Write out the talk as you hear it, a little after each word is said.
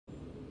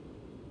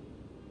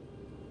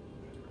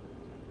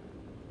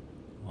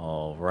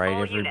Alright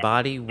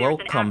everybody,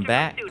 welcome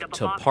back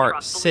to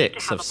part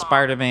 6 of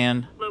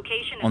Spider-Man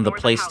on the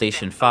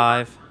PlayStation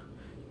 5.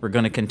 We're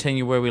going to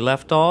continue where we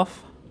left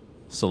off,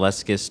 so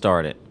let's get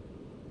started.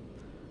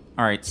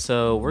 Alright,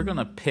 so we're going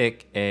to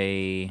pick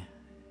a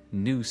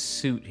new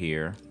suit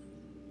here.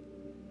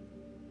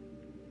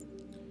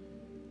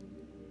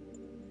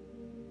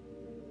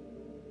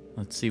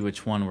 Let's see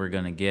which one we're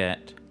going to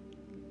get.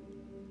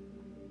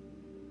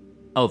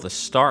 Oh, the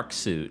Stark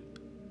suit.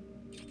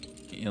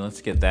 Yeah,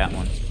 let's get that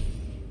one.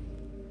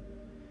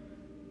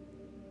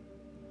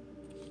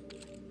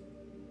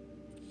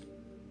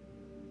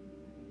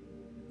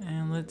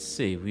 And let's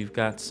see, we've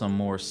got some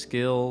more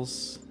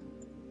skills.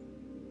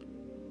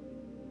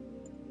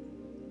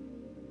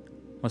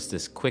 What's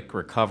this? Quick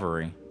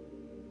recovery.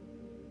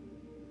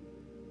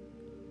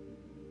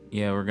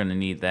 Yeah, we're gonna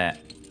need that.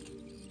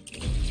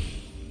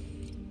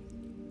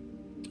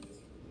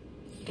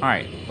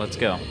 Alright, let's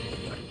go.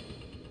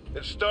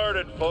 It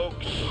started,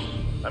 folks.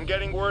 I'm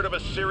getting word of a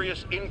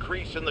serious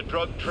increase in the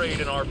drug trade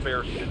in our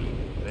fair city.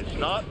 And it's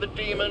not the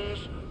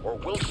demons or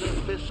Wilson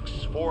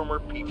Fisk's former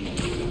people.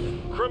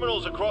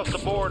 Criminals across the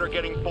board are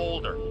getting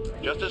bolder.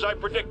 Just as I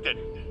predicted,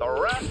 the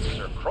rats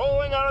are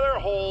crawling out of their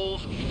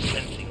holes,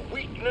 sensing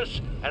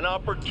weakness and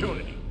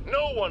opportunity.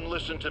 No one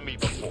listened to me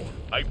before.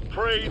 I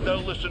pray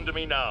they'll listen to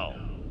me now.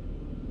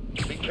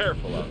 Be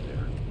careful out there.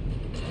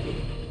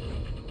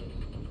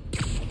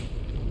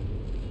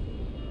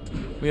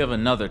 We have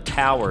another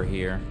tower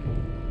here.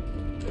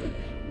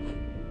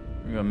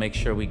 We're gonna make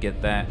sure we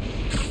get that.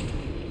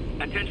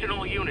 Attention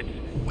all units.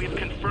 We have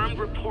confirmed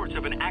reports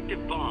of an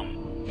active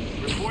bomb.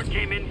 Report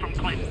came in from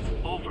Clinton.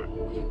 Over.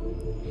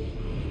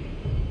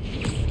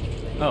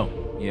 Oh,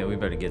 yeah, we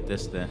better get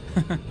this then.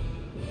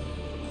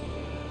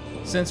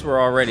 Since we're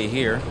already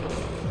here.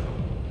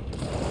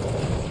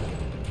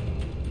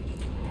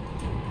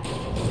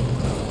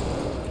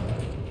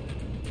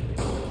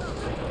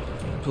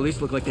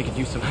 Police look like they could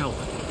use some help.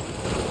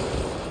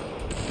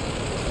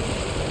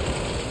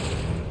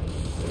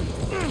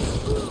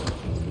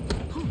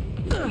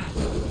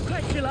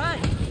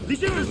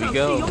 Here we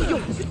go.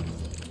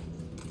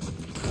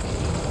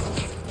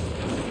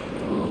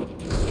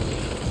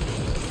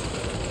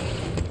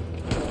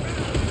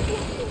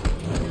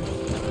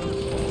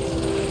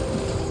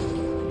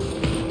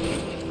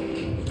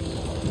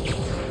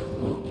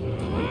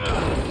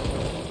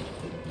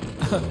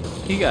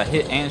 He got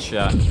hit and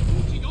shot.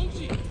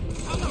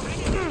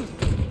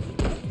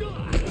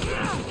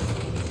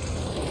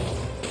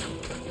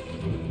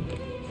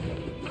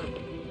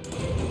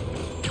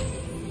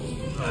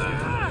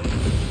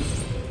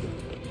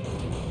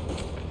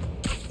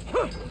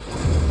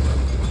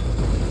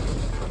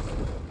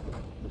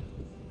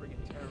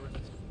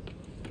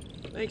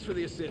 Thanks for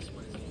the assist.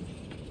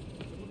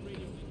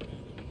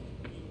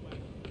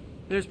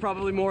 There's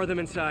probably more of them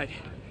inside.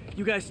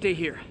 You guys stay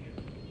here.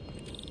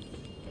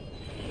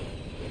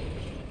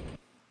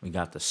 We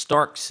got the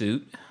Stark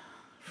suit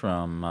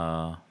from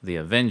the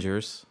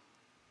Avengers.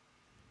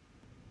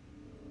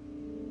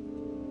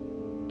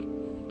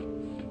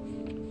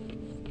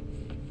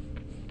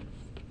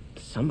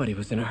 Somebody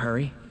was in a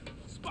hurry.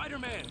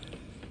 Spider-Man!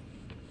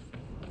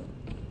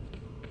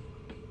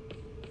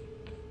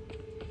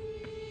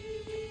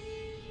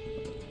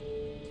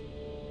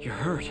 You're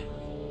hurt.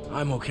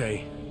 I'm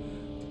okay.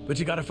 But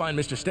you gotta find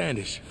Mr.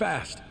 Standish,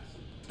 fast.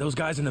 Those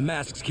guys in the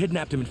masks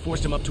kidnapped him and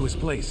forced him up to his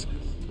place.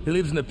 He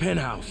lives in the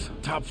penthouse,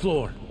 top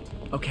floor.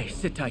 Okay,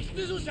 sit tight.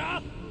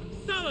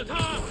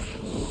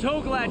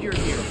 So glad you're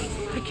here.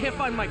 I can't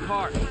find my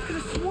car. I could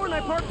have sworn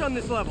I parked on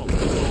this level.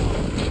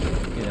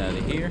 Get out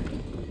of here.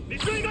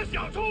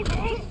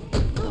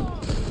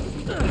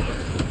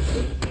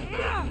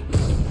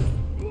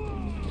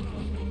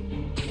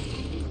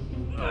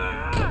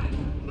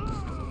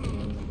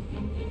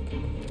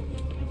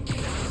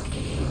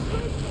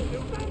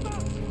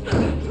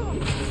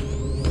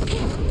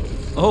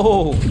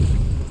 Oh!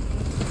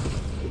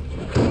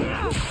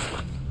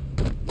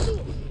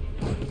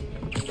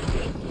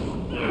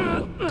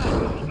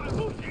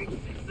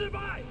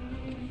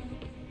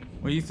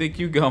 Where do you think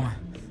you going?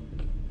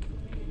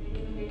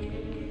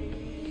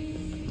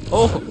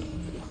 Oh!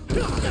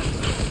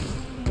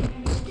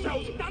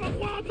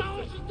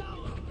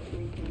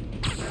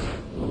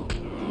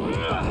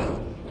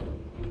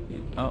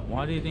 Oh,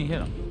 why didn't he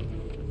hit him?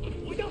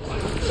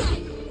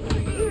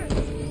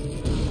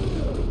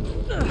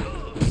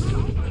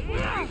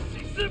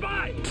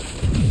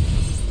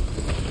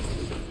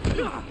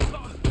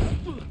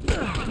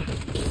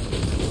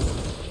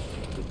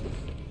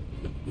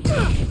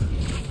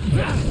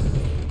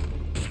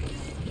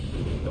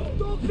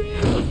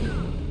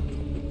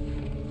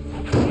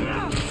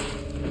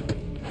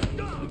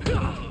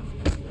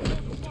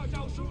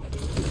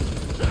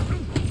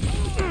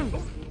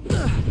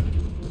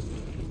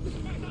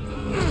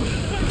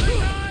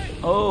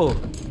 Oh!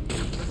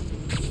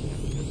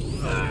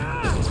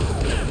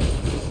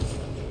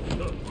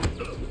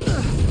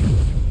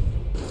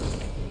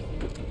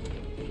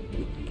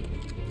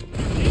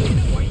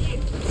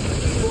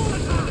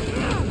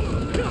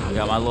 I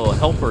got my little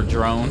helper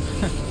drone.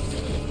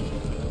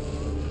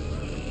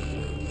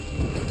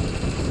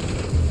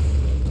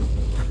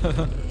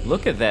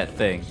 Look at that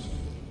thing.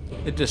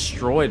 It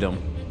destroyed him.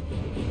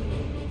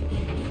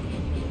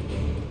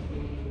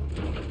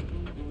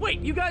 Wait,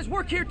 you guys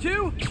work here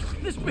too?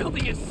 This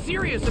building is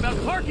serious about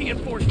parking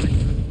enforcement.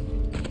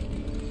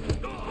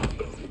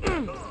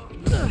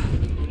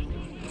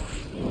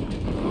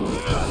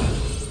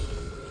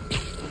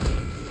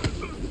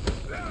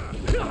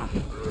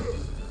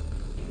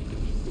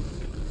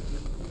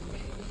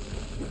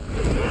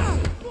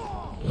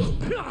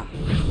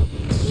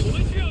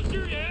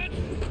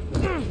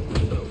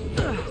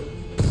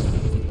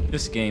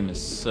 This game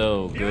is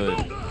so good.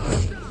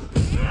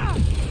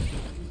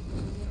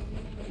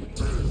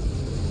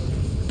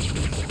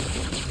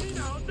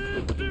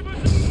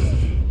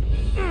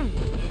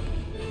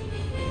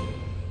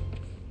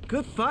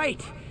 Good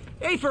fight.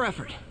 A for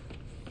effort.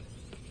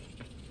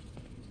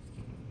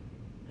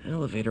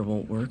 Elevator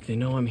won't work. They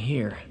know I'm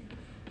here.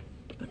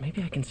 But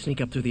maybe I can sneak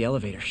up through the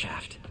elevator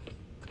shaft.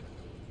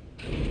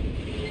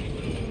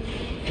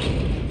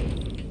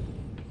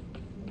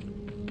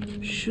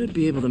 Should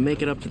be able to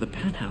make it up to the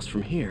penthouse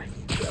from here.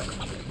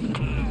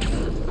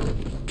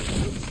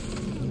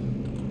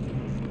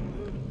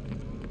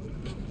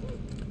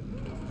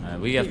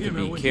 We have to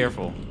be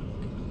careful.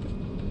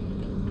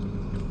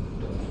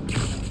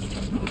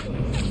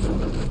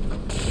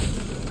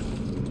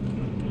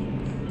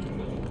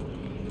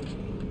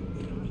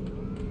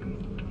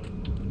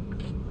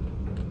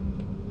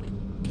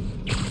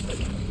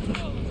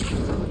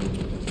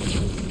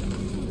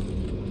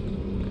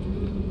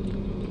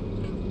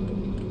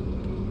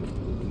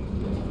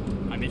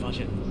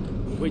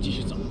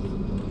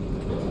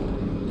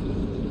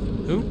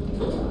 Who?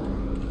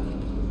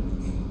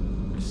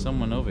 There's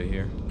someone over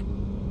here.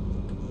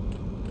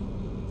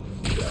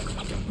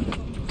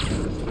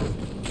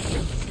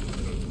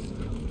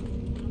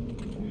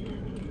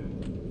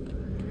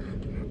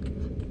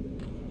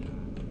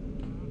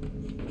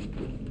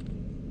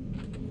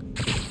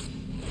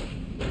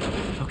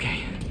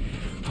 Okay,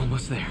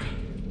 almost there.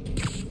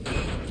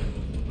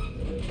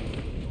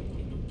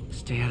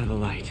 Stay out of the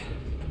light.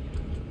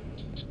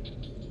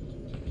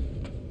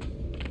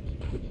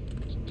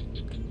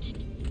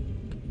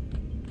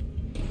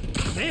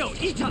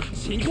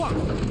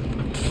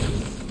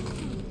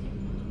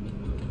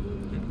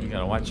 We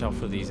gotta watch out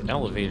for these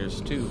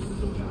elevators too.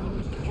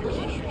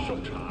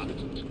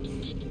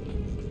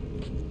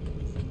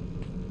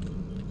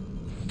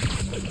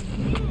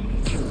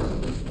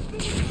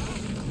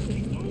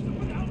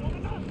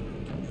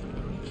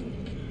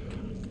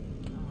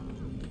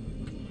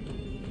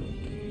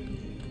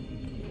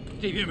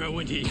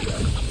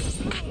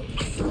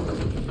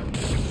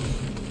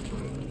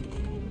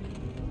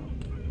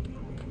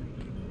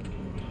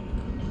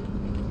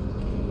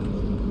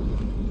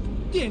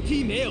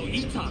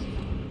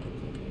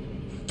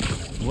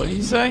 What did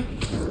you say?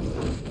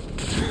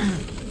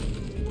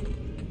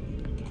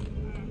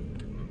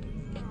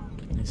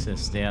 He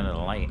says stay out of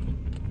the light.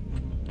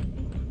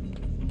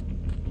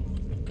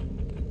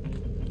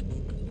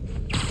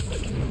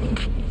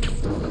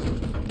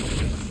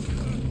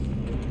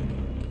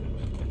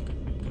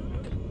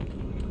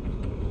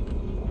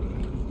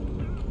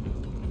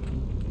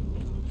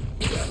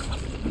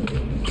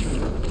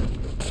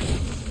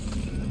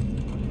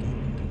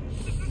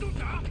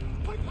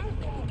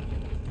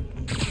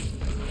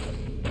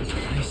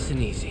 Nice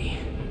and easy.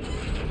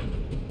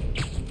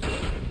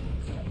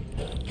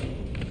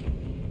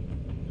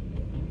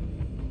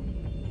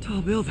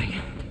 Tall building.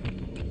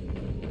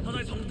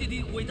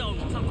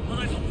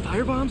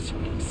 Firebombs?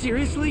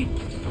 Seriously?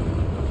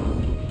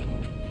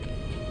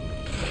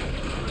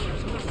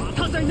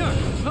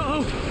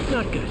 Uh-oh,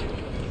 not good.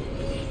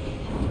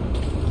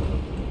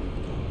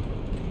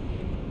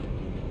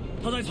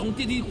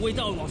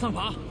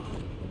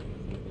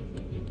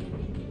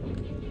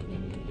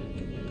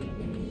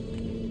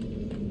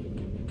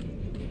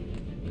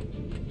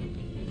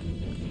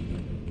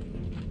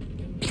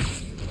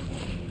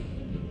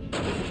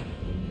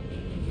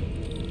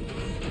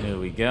 There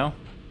we go.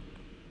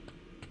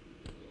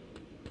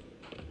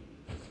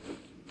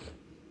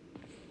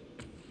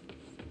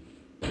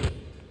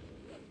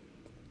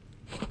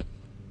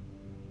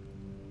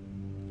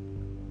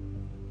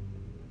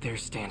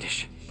 There's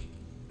Standish.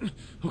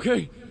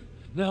 Okay,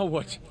 now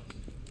what?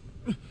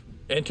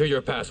 Enter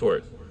your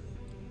password.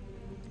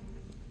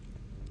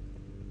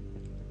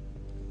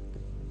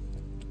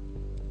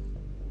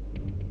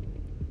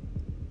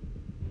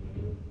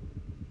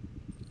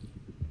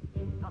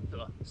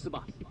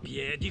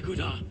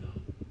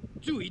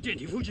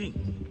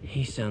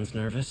 He sounds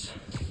nervous.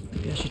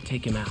 Maybe I should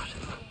take him out.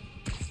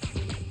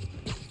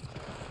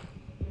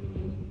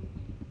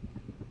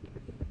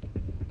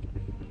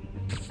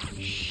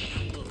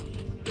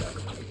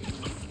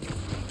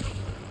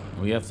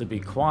 We have to be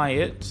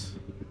quiet.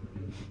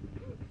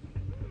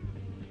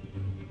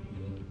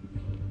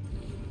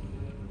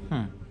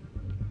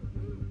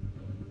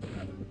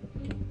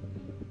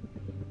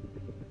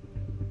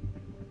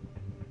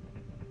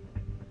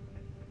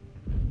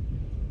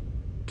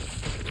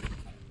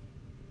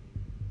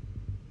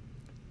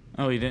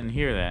 Oh, he didn't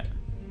hear that.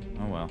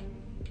 Oh well.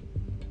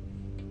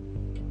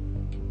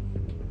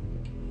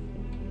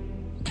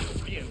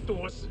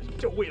 多时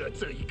就为了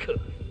这一刻。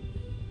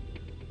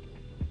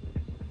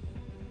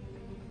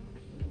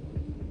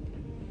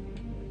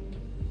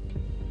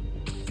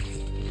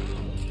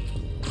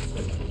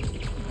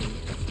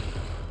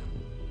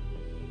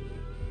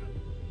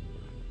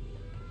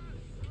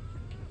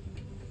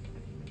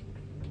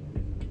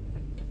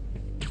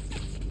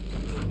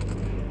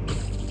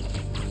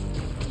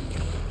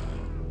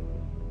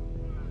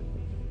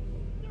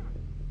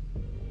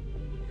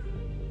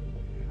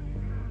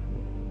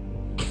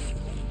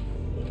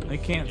They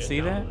can't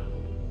see that?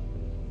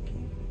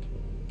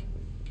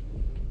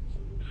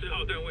 4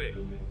号单位，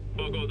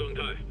报告动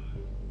态。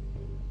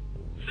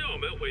4号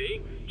门回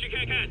应，去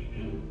看看。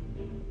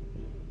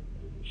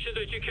现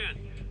在去看。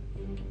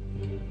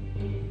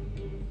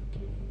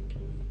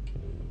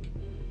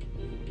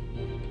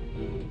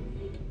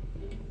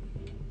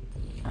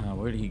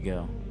Where did he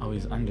go? Oh,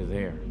 he's under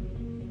there.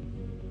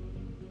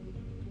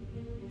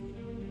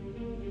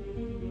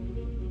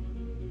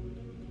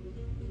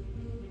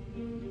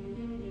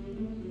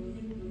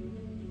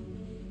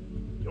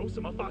 有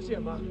什么发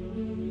现吗？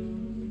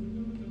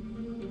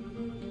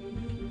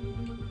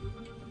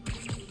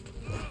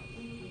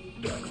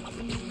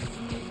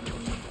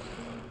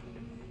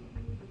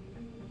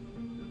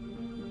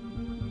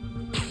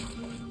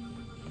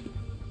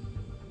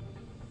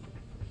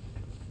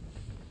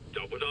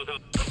找不到他。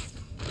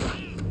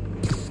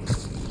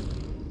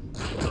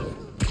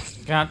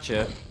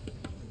 Gotcha.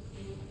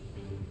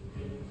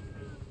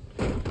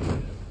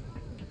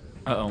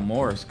 Uh-oh,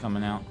 more is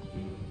coming out.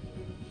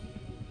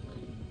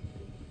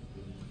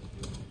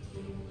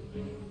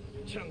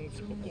 枪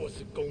只不过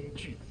是工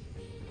具，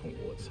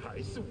我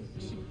才是武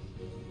器。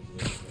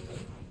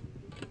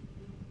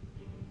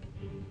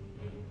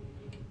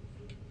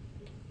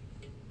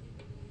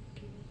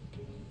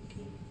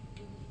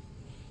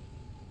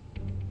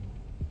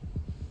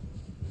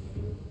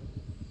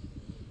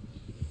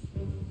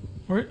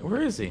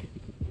 Where is he?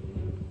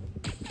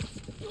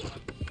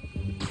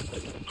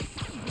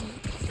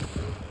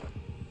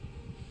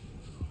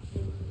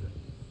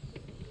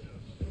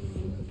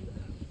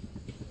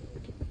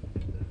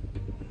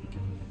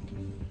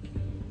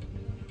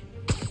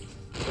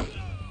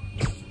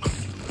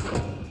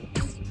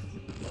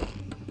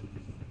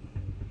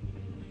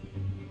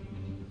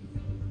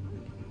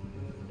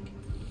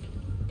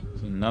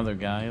 There's another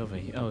guy over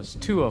here. Oh, it's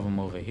two of them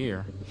over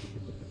here.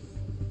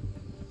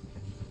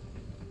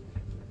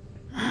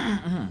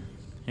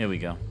 Here we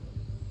go.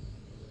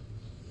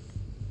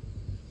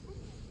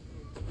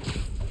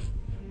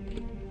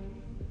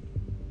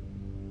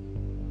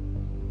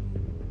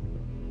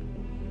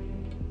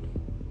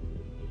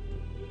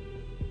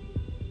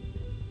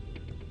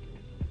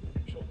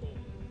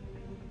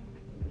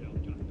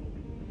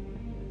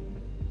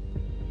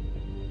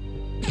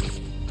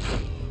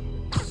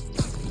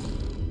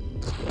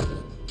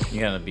 You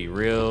gotta be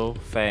real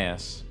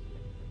fast.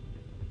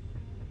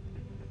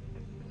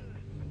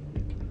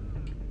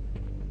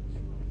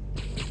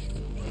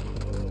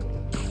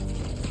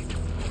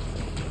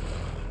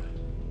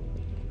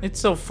 It's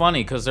so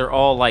funny because they're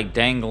all like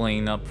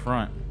dangling up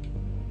front.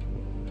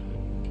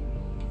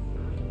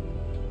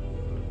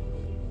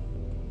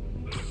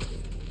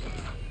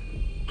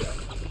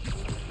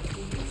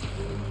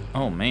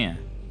 Oh man.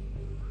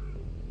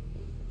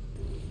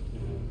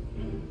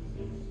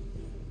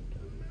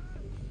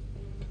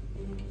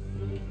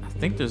 I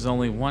think there's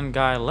only one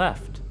guy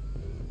left.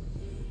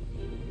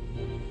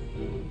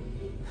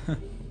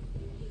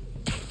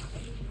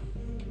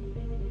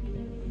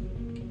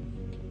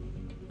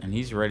 And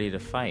he's ready to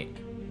fight.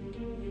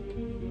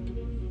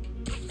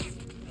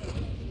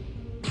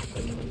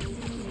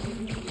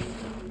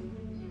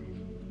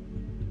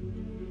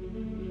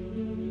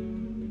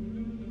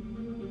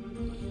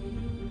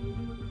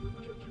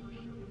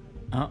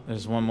 Oh,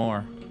 there's one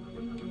more.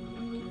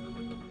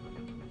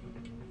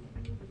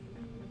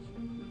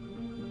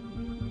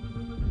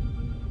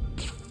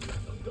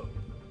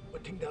 我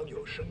听到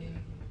有声音。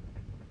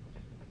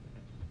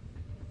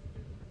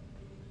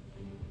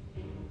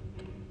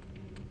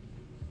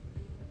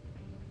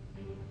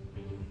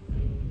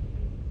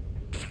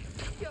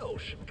 又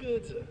是鸽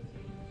子。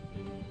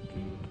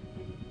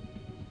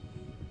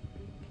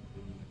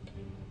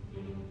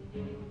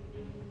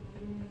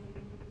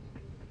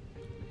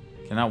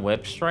 Can I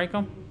web strike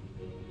him?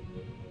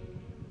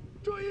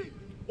 注意，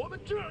我们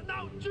这儿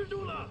闹蜘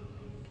蛛了，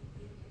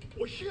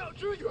我需要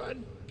支援。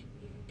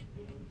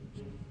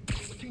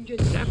我听见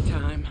Nap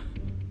time.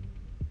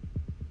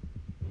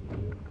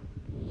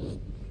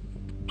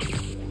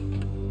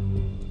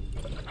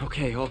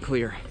 Okay, all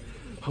clear.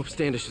 Hope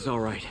Standish is all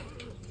right.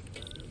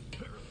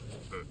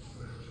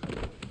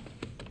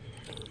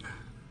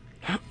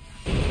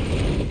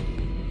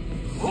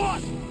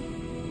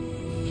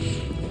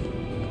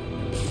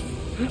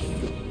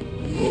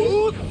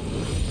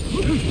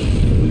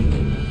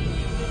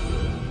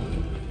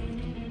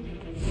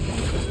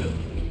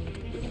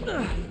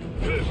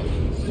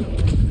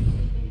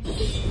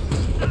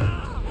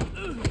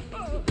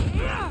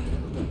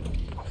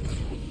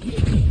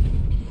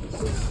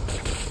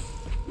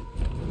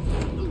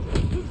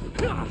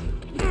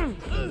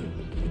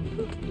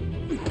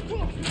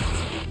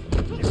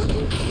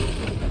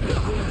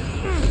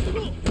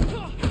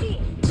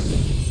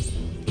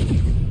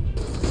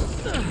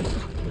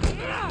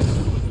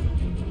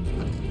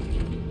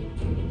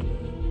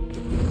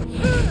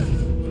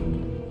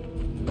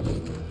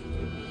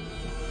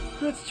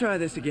 Let's try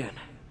this again.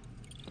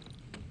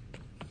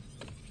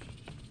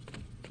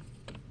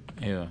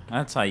 Ew,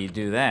 that's how you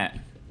do that.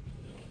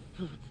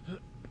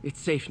 It's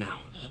safe now.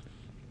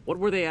 What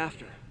were they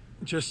after?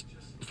 Just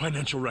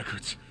financial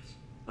records.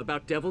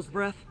 About Devil's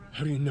Breath?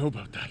 How do you know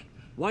about that?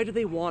 Why do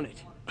they want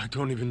it? I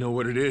don't even know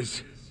what it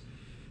is.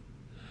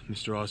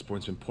 Mr.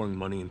 Osborn's been pouring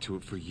money into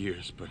it for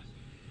years, but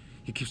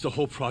he keeps the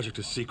whole project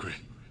a secret.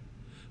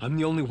 I'm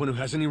the only one who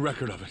has any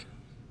record of it.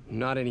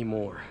 Not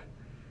anymore.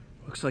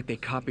 Looks like they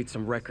copied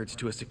some records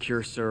to a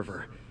secure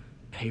server.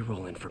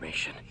 Payroll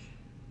information.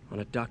 On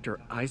a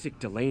Dr. Isaac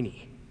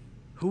Delaney.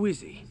 Who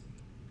is he?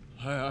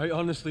 I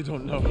honestly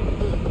don't know.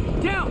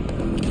 Down!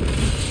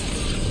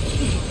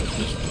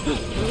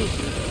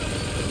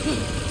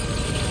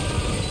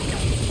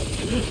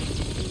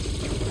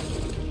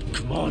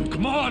 Come on,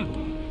 come on!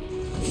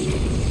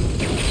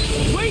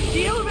 Wait,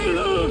 the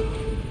elevator!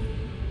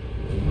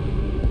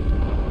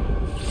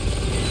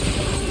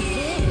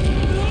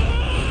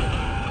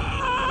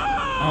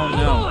 Oh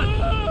no.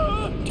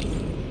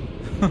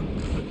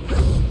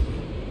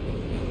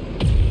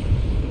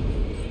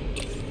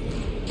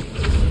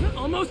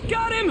 Almost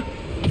got him!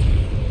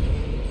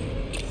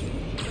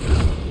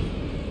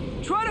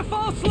 Try to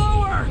fall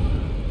slower!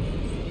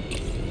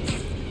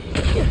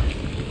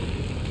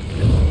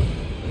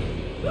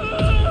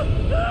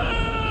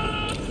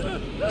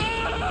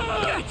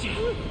 Gotcha!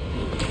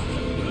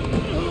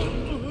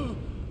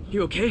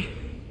 You okay?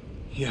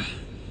 Yeah,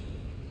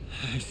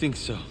 I think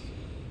so.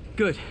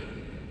 Good.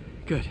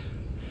 Good.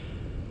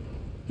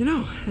 You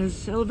know,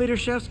 as elevator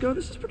shafts go,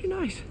 this is pretty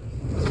nice.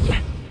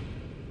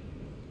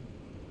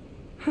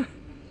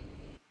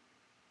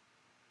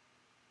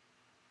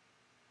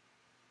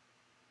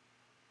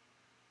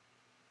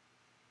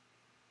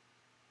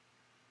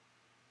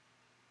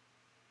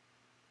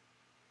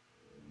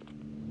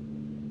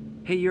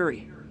 Hey,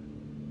 Yuri.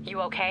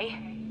 You okay?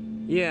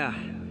 Yeah,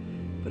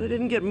 but I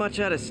didn't get much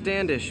out of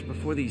Standish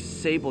before these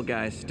Sable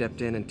guys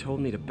stepped in and told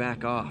me to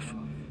back off.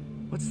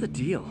 What's the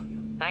deal?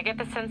 I get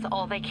the sense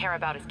all they care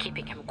about is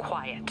keeping him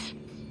quiet.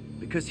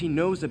 Because he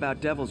knows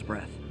about Devil's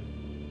Breath.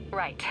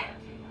 Right.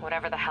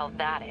 Whatever the hell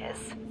that is.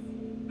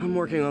 I'm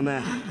working on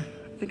that.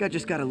 I think I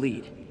just got a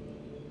lead.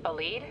 A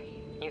lead?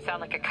 You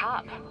sound like a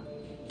cop.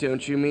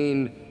 Don't you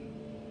mean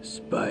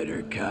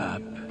Spider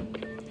Cop?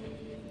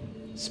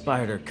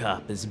 Spider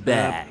Cop is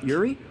back.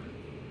 Yuri?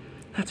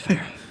 That's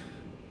fair.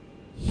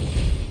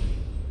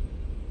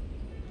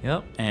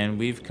 Yep, and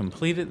we've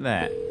completed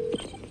that.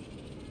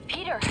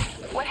 Peter,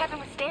 what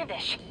happened with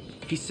Standish?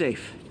 He's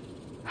safe.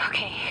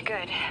 Okay,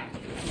 good.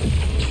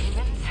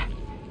 Demons?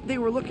 They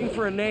were looking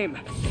for a name.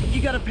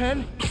 You got a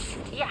pen?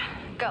 Yeah,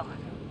 go.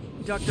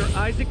 Dr.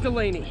 Isaac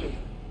Delaney.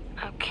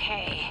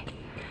 Okay.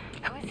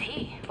 Who is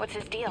he? What's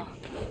his deal?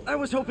 I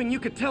was hoping you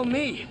could tell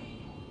me.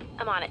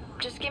 I'm on it.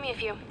 Just give me a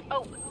few.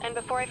 Oh, and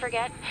before I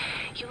forget,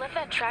 you left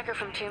that tracker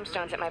from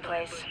Tombstones at my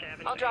place.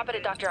 I'll drop it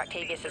at Dr.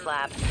 Octavius's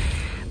lab.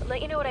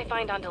 Let you know what I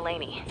find on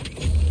Delaney.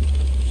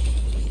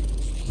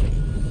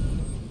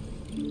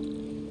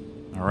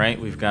 All right,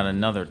 we've got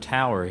another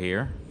tower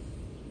here.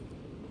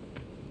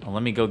 Well,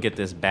 let me go get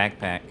this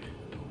backpack.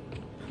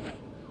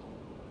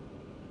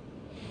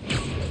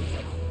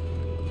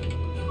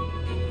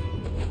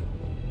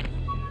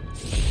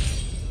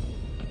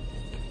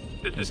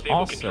 There's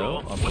also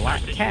a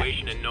black cat.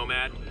 In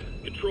Nomad.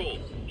 Control.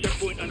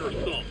 Checkpoint under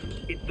assault.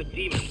 It's the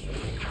demon.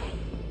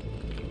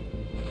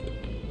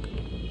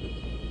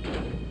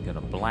 Got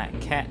a black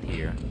cat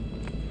here.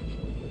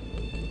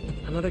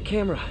 Another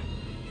camera.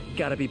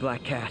 Gotta be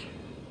Black Cat.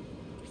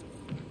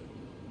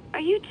 Are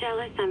you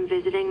jealous I'm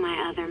visiting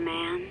my other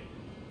man?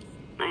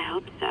 I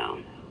hope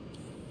so.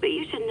 But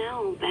you should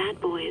know bad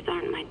boys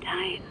aren't my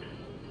type.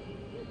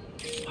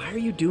 Why are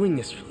you doing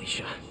this,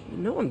 Felicia? You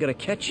know I'm gonna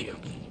catch you.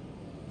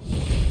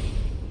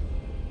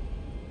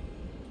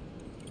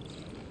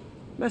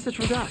 Message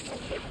from Doc.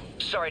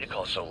 Sorry to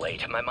call so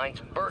late. My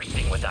mind's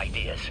bursting with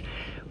ideas.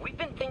 We've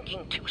been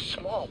thinking too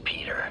small,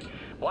 Peter.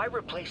 Why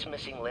replace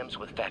missing limbs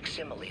with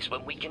facsimiles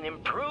when we can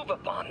improve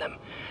upon them?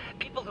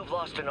 People who've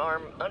lost an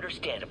arm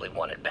understandably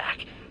want it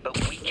back, but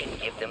we can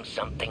give them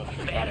something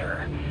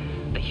better.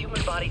 The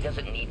human body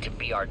doesn't need to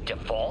be our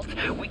default.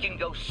 We can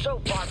go so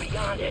far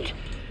beyond it.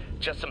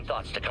 Just some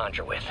thoughts to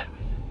conjure with.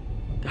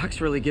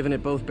 Doc's really giving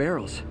it both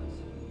barrels.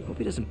 Hope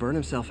he doesn't burn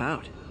himself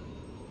out.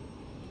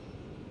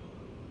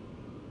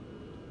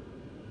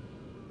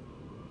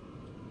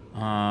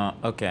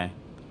 Okay.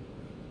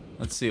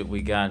 Let's see what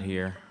we got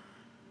here.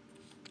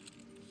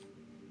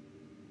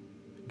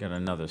 Got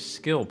another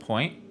skill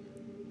point.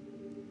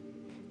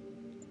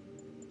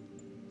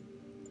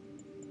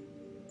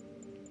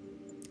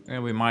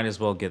 And we might as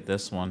well get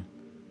this one.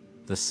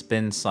 The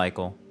spin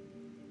cycle.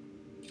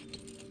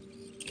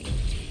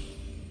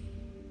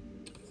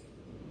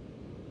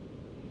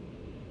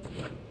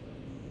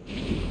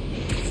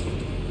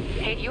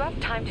 Hey, do you have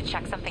time to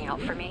check something out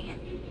for me?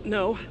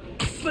 No,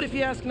 but if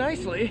you ask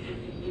nicely.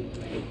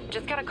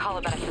 Just got a call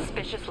about a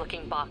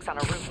suspicious-looking box on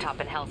a rooftop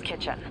in Hell's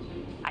Kitchen.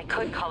 I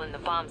could call in the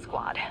bomb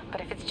squad,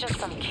 but if it's just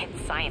some kid's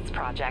science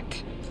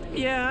project...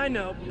 Yeah, I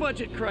know.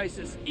 Budget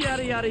crisis.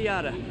 Yada, yada,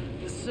 yada.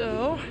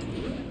 So...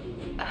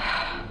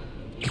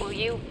 will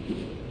you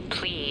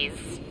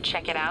please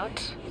check it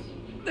out?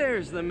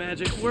 There's the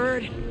magic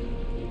word.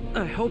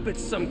 I hope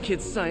it's some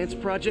kid's science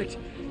project.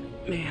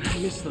 Man, I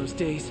miss those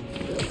days.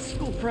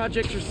 School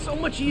projects are so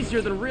much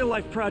easier than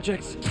real-life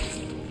projects.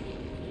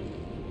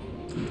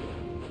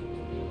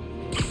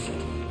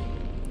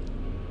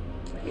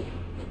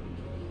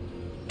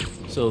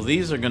 So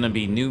these are going to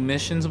be new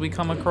missions we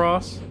come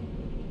across.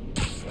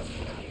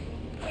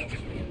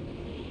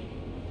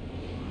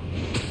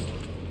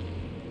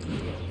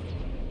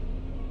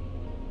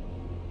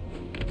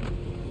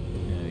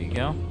 There you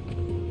go.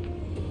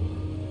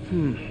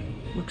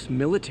 Looks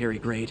military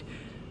grade.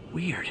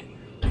 Weird.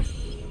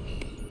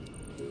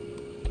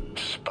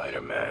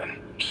 Spider-Man,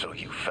 so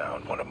you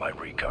found one of my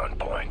recon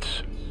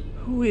points.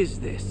 Who is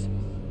this?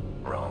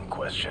 Wrong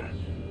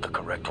question. The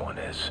correct one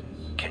is,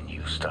 can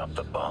you stop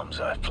the bombs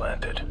I've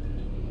planted?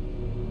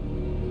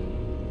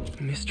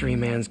 Mystery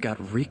Man's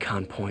got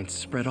recon points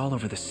spread all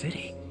over the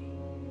city.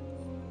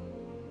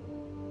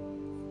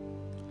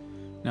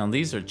 Now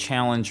these are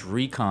challenge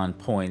recon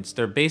points.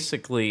 They're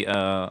basically,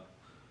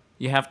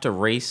 you have to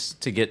race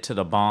to get to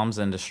the bombs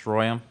and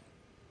destroy them.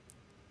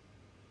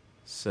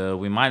 So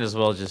we might as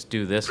well just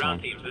do this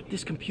one.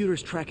 This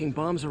computer's tracking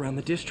bombs around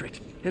the district,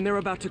 and they're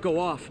about to go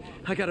off.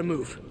 I gotta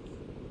move.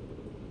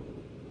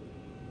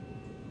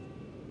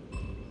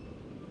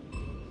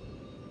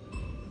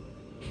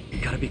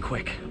 Gotta be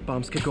quick.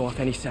 Bombs could go off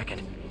any second.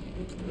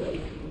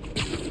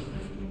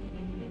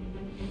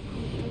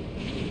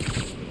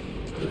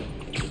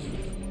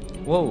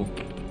 Whoa.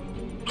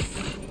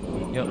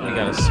 Yep, we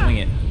gotta swing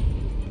it.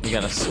 We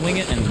gotta swing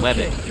it and web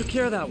it. Took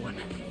care of that one.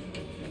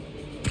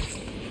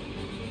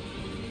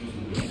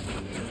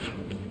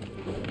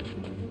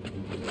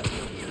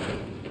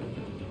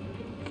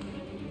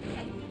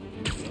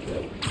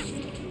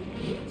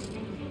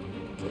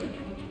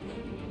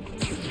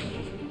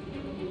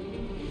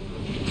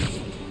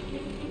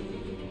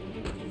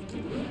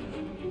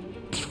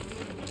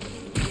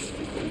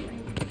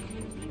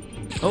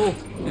 Oh,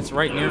 it's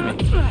right near me.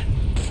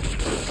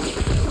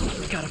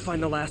 Gotta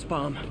find the last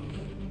bomb.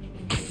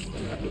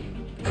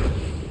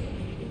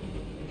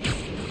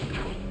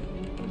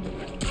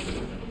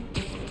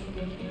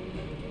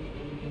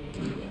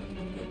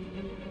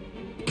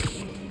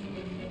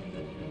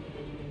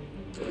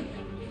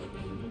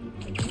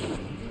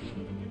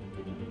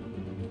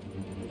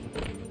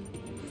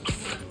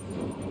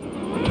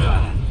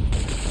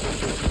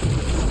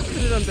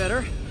 Could have done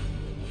better.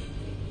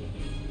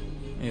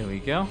 Here we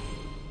go.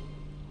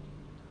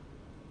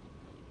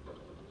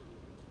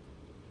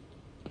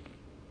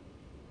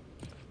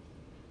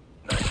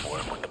 Nice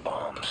work with the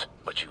bombs,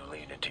 but you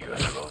lean into your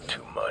throat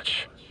too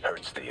much.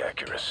 Hurts the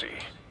accuracy.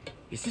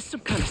 Is this some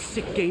kind of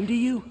sick game to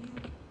you?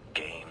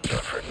 Games are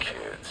for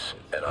kids,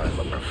 and I'm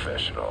a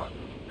professional,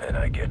 and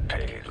I get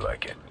paid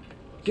like it.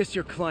 Guess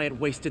your client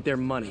wasted their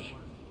money.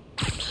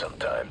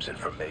 Sometimes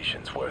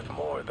information's worth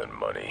more than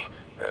money,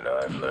 and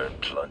I've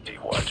learned plenty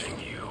watching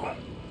you.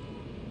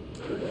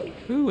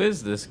 Who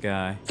is this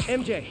guy?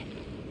 MJ,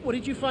 what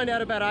did you find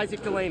out about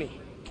Isaac Delaney?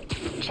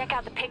 Check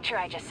out the picture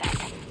I just sent.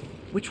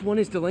 Which one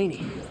is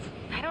Delaney?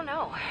 I don't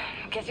know.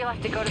 Guess you'll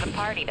have to go to the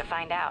party to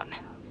find out.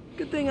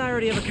 Good thing I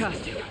already have a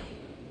costume.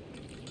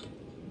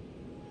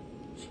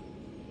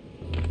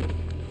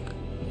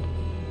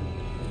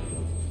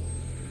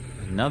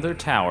 Another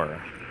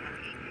tower.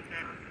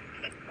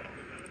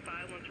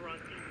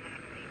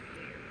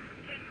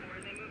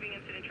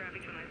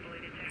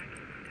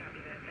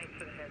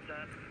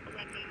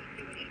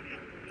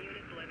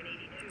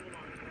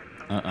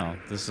 Uh-oh,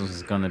 this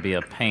is gonna be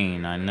a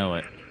pain, I know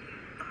it.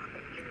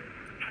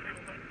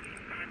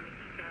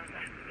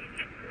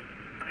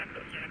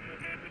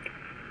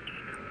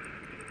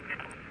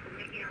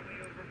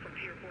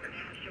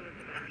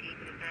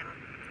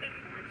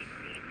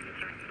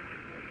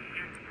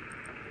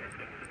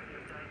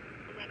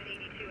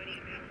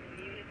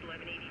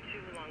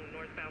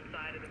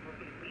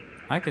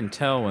 I can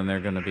tell when they're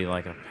gonna be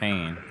like a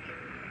pain.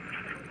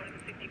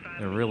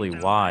 They're really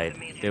wide.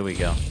 There we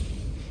go.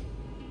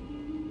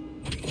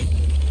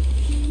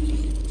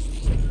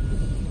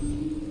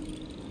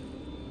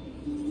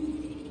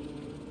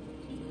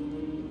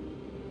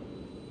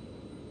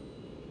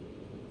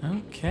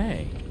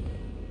 Okay.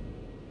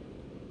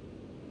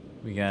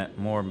 We got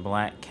more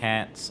black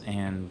cats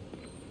and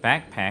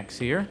backpacks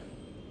here.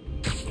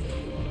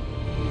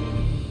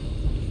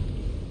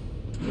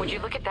 Would you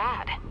look at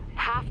that?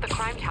 Half the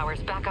crime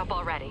tower's back up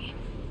already.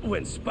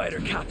 When Spider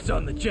Cop's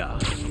on the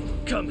job,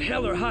 come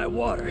hell or high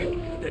water,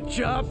 the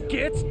job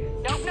gets...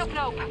 Nope, nope,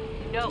 nope.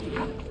 Nope.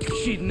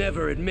 She'd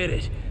never admit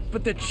it,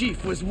 but the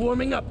chief was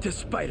warming up to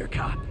Spider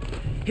Cop.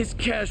 His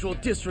casual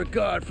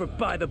disregard for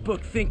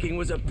by-the-book thinking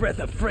was a breath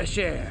of fresh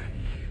air.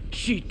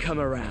 She'd come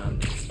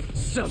around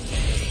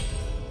someday.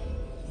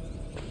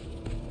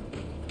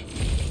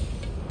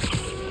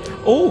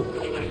 Oh!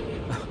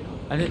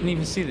 I didn't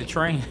even see the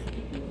train.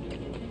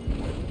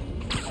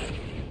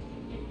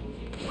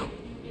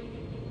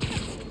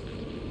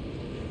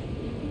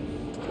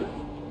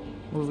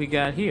 What do we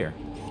got here?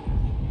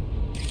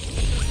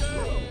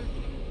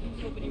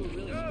 Hoping you were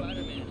really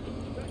Spider-Man.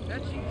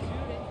 That cheap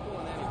suit ain't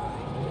fooling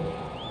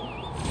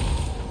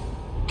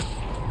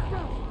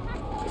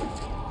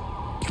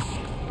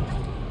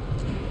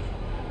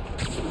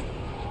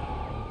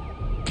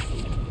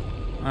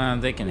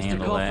anybody. They can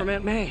handle call that. from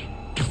Aunt May.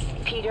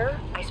 Peter,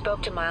 I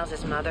spoke to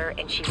Miles's mother,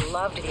 and she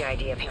loved the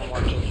idea of him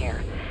working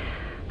here.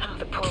 Oh,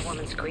 the poor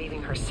woman's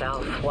grieving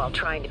herself while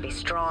trying to be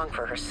strong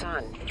for her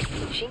son.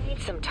 She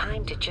needs some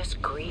time to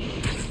just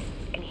grieve,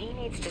 and he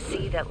needs to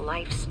see that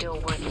life's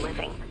still worth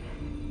living.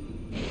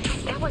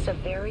 That was a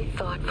very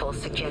thoughtful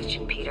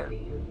suggestion, Peter.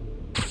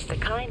 The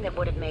kind that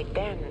would have made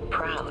Ben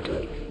proud.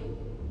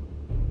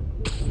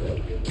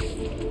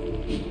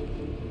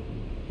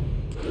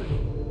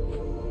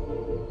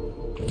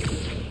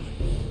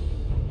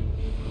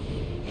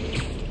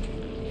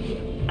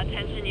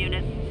 Attention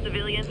units.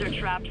 Civilians are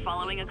trapped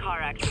following a car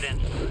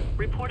accident.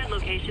 Reported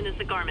location is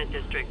the Garment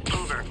District.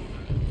 Over.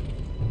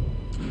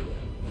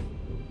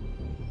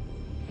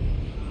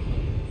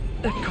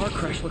 That car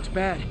crash looks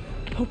bad.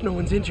 Hope no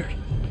one's injured.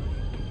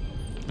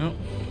 Oh.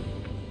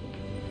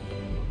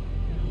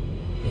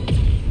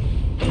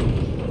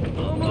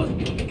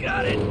 Almost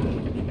got it.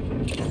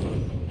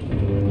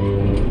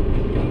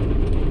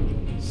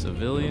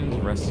 Civilians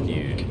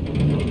rescued.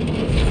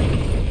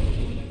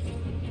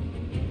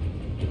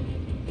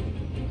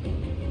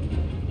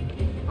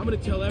 I'm gonna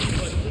tell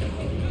everybody.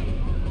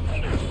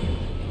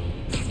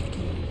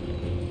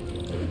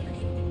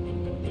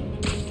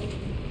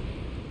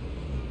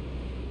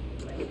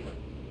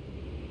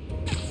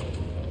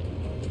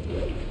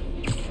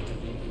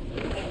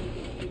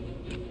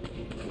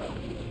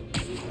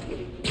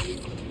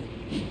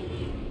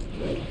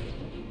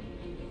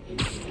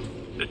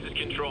 This is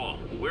Control.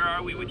 Where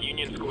are we with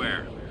Union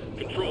Square?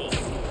 Control.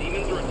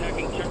 Demons are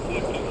attacking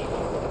Checkpoint 2.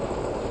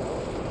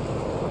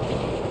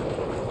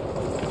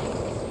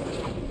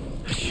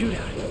 A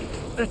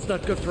shootout. That's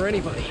not good for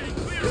anybody.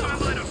 Clear my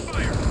line of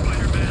fire,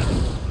 Spider-Man.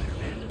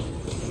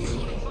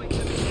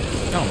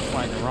 No, I'm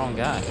fighting the wrong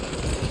guy.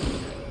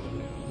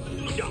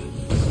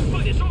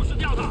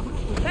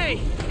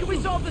 Hey, can we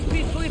solve this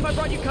peacefully if I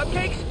brought you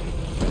cupcakes?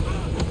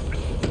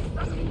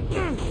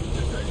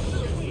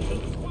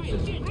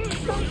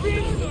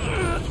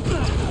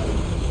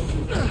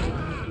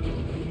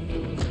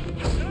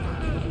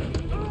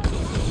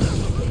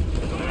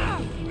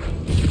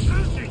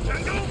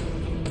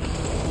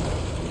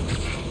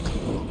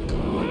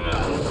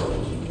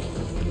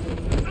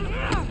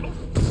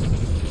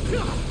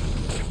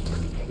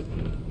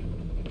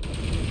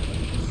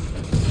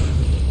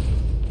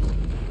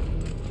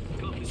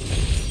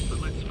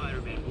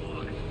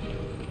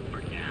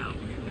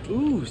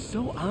 Ooh,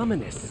 so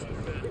ominous.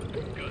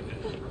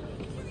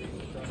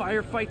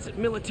 Firefights at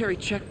military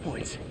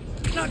checkpoints.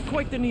 Not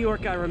quite the New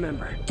York I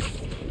remember.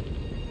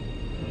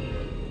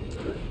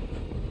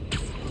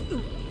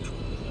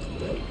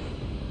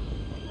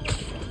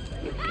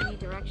 Any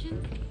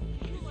directions?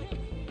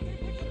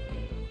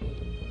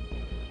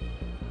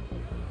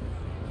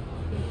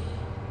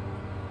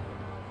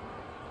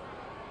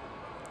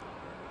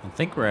 I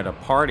think we're at a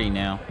party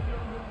now.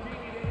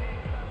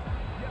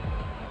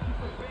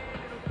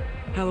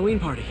 Halloween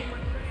party.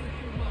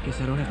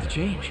 Guess I don't have to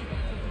change.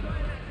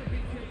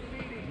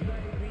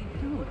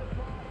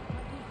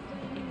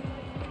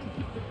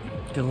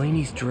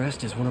 Delaney's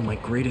dressed as one of my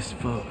greatest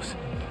foes.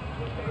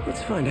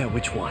 Let's find out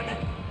which one.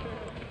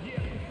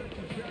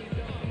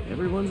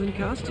 Everyone's in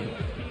costume.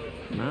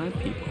 My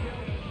people.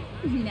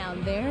 Now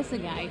there's a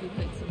guy who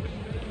puts some...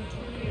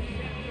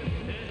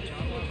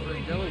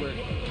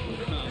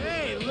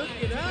 Hey, look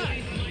at us!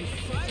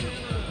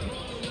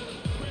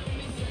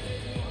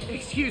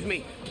 Excuse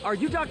me, are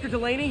you Dr.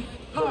 Delaney?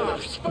 Ah,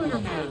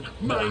 Spider-Man,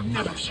 my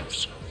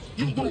nemesis.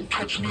 You won't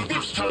catch me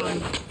this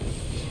time.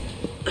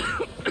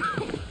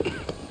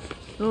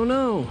 Oh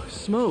no,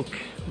 smoke.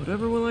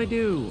 Whatever will I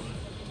do?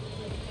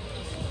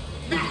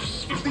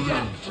 This is the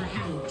end for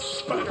you,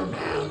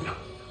 Spider-Man.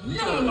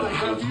 Now I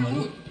have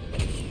you.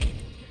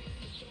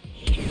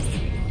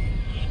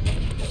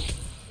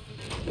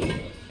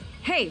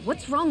 Hey,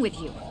 what's wrong with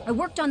you? I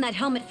worked on that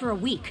helmet for a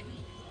week.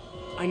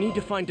 I need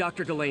to find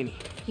Dr. Delaney.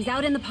 He's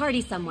out in the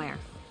party somewhere.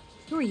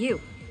 Who are you?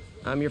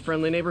 I'm your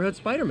friendly neighborhood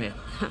Spider-Man.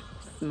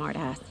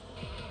 Smartass.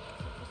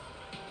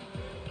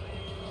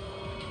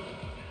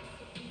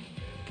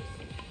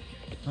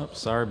 Oh,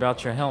 sorry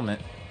about your helmet.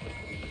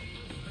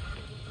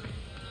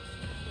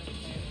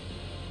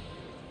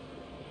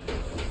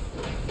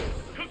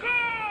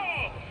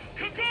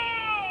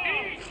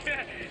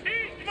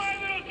 Eat, my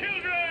little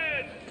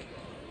children!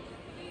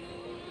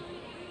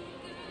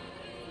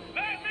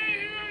 Let me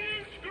hear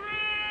you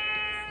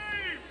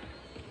scream!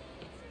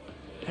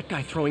 That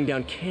guy throwing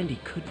down candy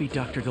could be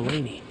Dr.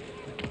 Delaney.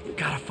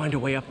 Gotta find a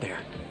way up there.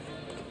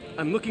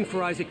 I'm looking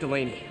for Isaac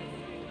Delaney.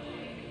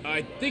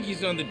 I think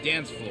he's on the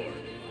dance floor.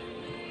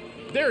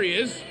 There he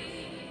is!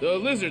 The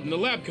lizard in the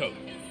lab coat.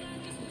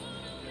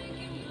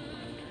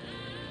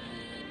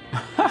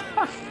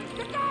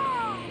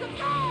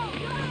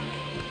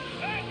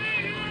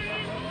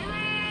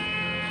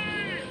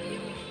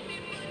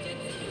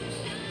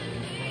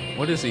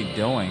 What is he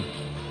doing?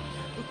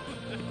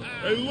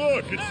 Hey,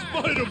 look, it's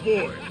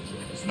Spider-Boy.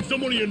 Isn't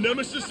someone of your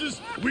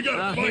nemesises? We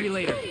gotta fight. Maybe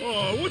later.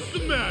 Oh, what's the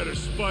matter,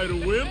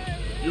 Spider-Wimp?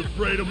 You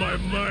afraid of my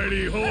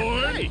mighty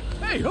horn?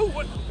 Hey, who?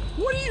 What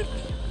are you?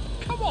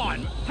 Come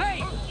on.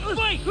 Hey,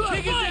 fight!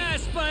 Kick his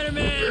ass,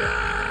 Spider-Man!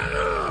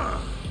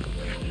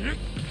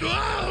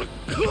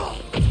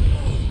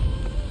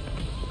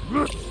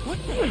 What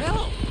the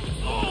hell?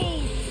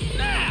 Oh,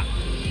 snap!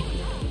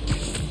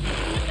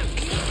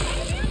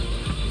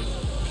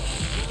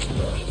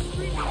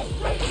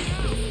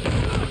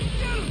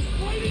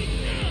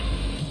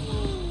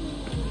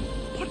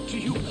 What do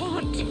you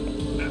want?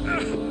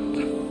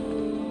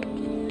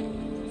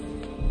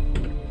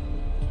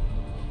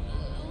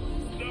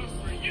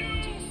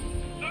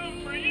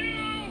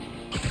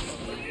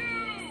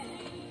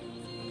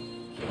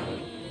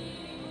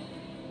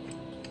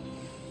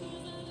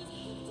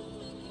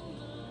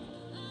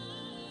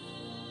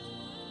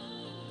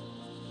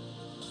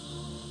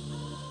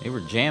 They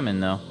were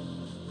jamming though.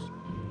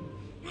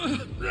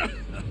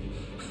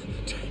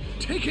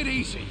 Take it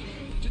easy.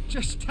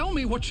 Just tell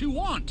me what you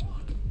want.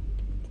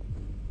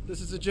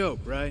 This is a joke,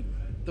 right?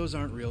 Those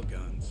aren't real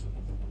guns.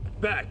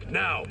 Back,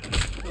 now!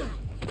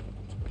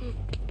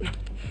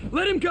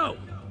 Let him go!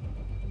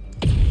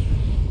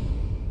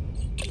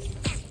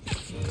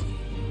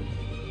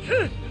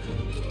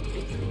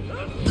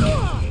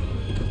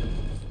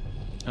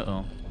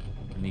 Uh-oh.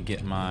 Let me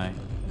get my...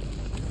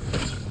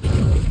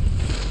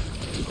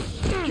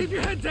 Keep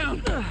your head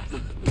down! Oh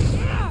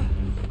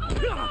my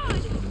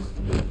God!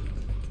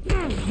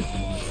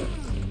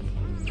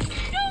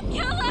 Don't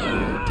kill us!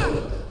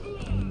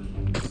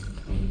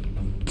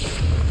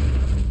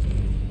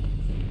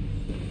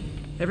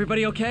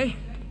 Everybody okay?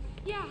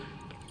 Yeah.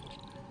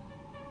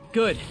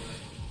 Good.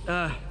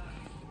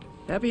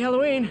 Happy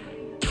Halloween.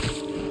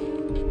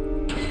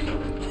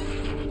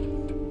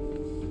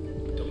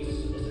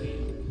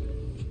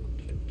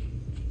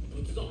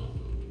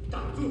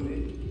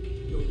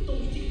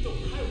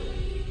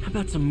 How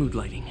about some mood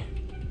lighting?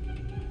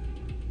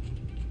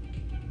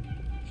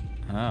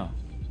 Oh.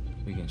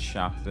 We can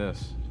shock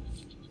this.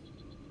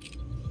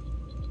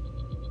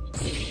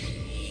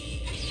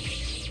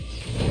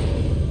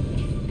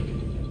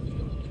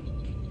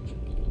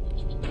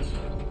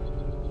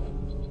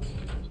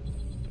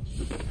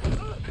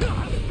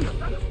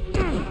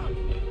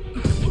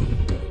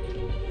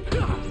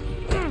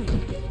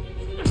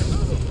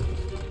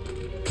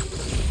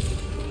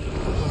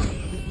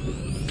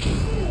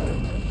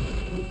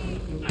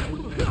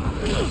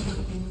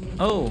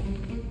 Oh.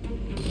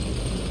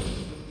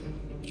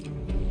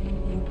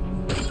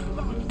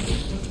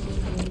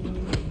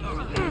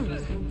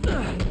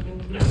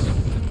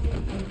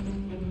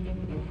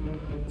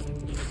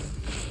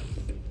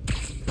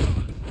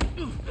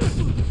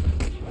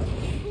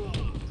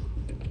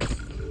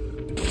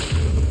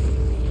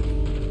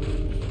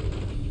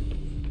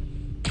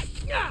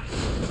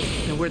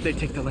 Now where'd they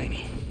take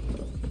Delaney?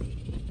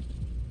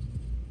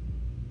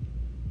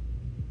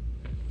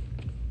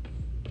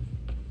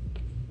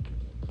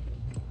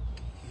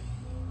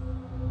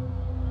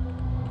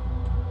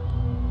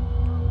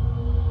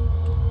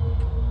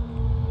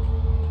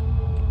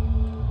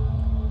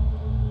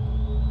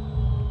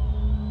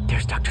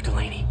 There's Dr.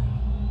 Delaney.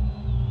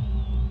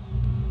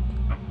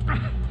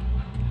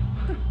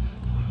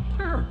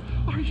 Where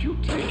are you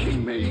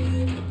taking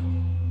me?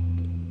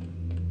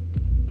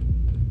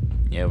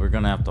 Yeah, we're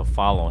gonna have to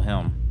follow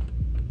him.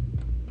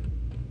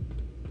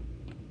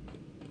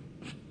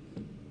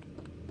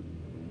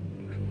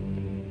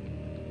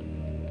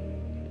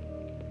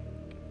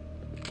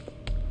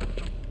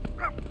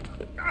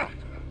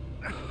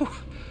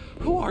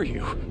 Who are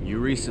you? You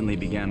recently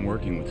began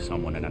working with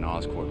someone in an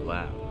Oscorp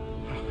lab.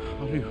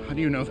 How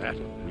do you know that?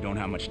 We don't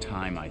have much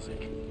time,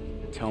 Isaac.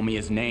 Tell me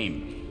his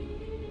name.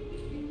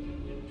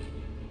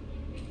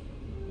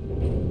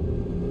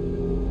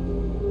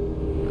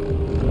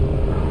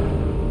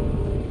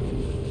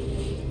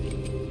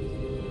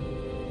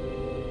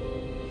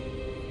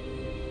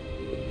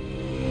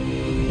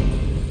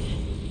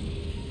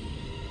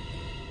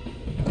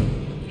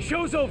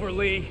 Show's over,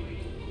 Lee.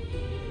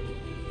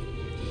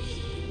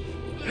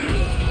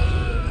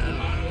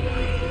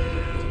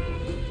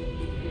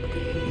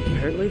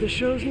 Apparently the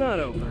show's not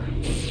over.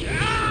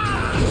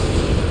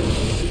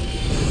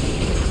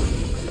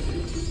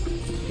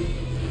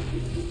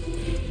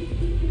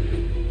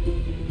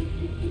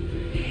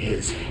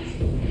 His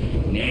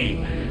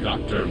name,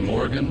 Dr.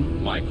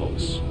 Morgan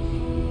Michaels.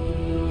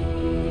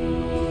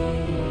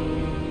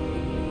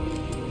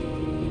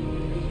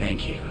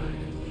 Thank you.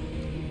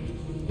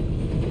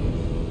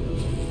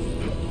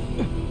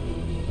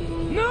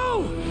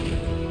 No!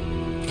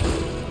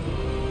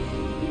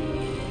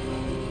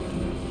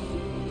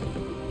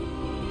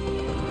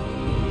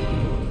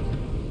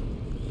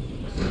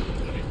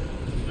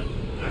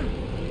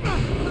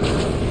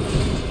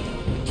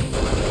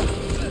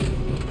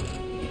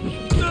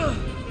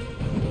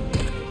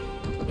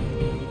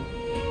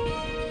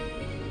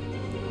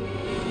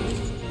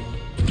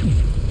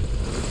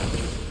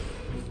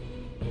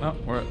 Oh,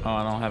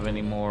 I don't have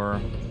any more.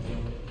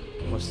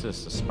 What's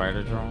this? The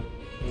spider drone?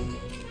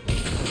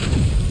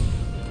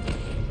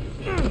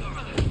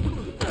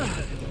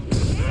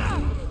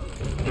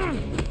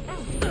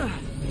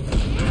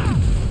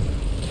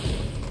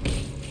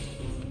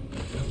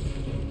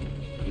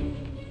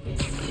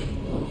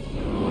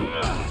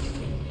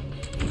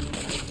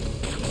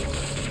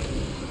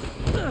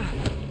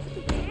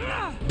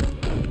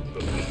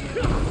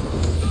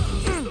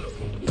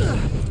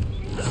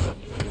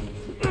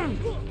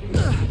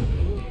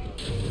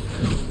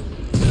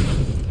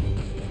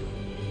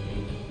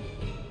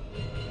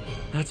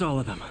 That's all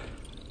of them.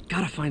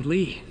 Gotta find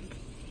Lee.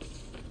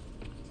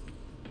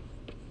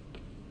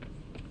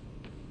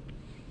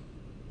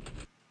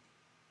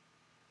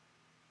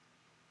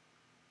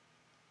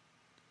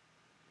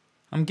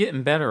 I'm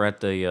getting better at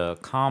the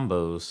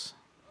combos.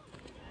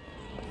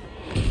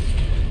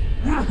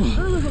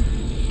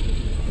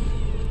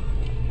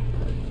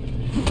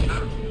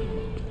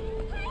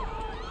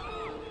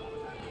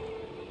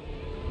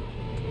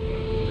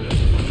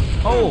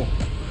 Oh!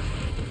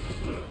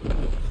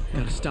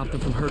 Gotta stop them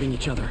from hurting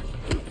each other.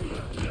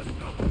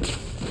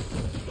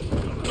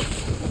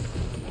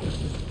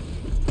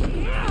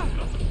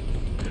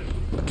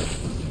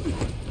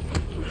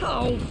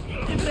 Oh,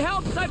 if it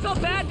helps, I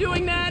felt bad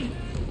doing that.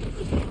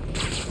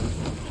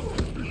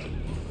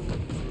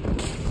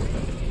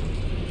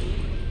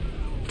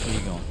 Where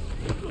you going?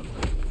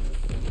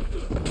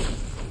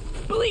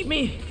 Believe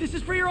me, this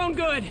is for your own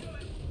good.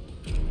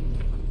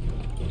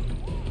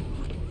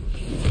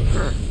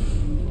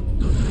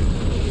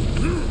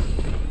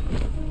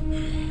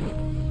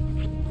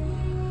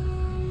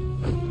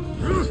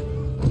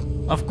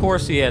 Of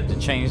course he had to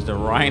change the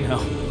rhino.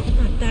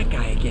 Not that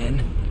guy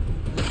again.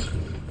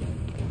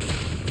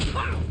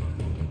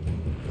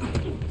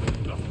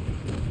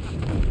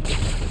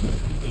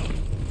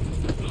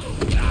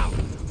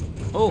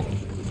 Oh.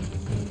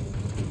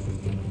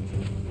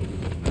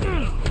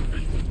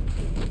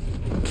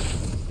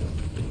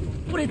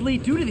 What did Lee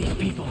do to these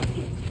people?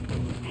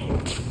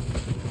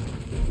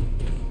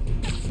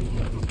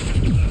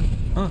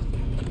 Huh.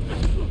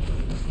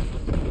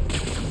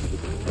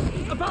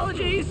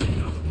 Apologies!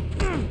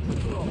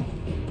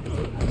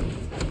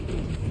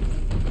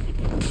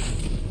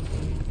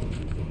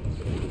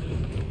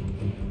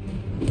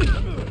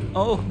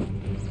 Oh.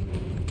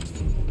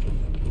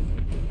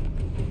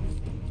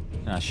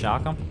 Can I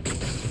shock him?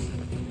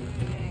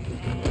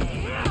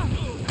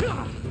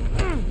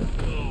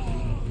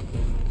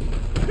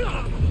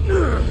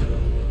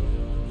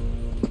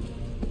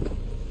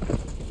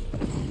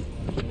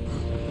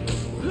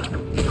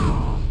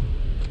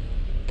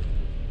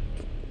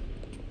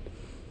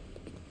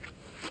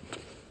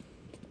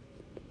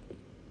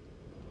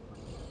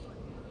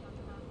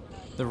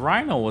 The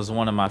Rhino was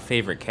one of my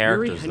favorite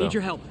characters, Yuri, I need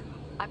your help.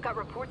 I've got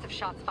reports of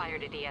shots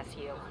fired at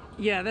ESU.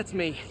 Yeah, that's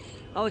me.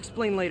 I'll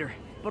explain later.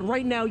 But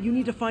right now, you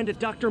need to find a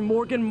Dr.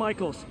 Morgan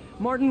Michaels.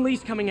 Martin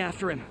Lee's coming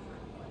after him.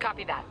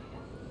 Copy that.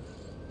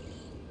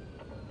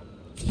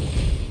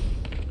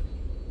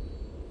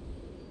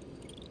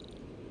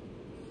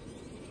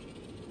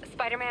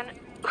 Spider-Man,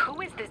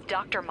 who is this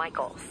Dr.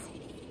 Michaels?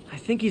 I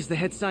think he's the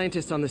head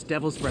scientist on this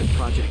Devil's Breath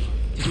project.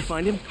 Did you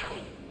find him?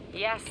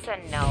 Yes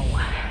and no.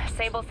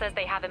 Sable says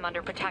they have him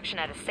under protection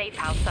at a safe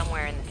house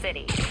somewhere in the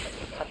city,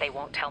 but they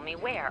won't tell me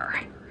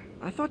where.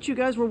 I thought you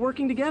guys were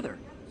working together.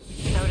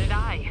 So did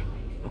I.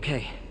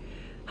 Okay.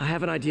 I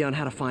have an idea on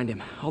how to find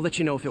him. I'll let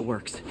you know if it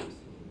works.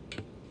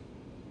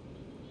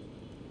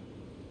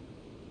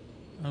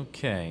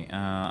 Okay,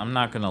 I'm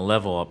not gonna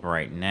level up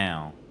right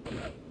now.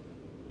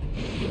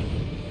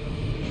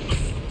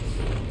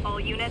 All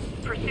units,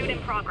 pursuit in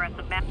progress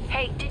of map.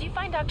 Hey, did you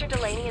find Dr.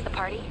 Delaney at the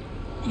party?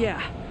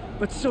 Yeah,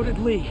 but so did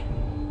Lee.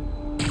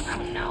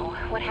 Oh no,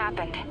 what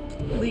happened?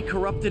 Lee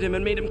corrupted him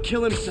and made him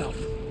kill himself.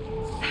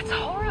 That's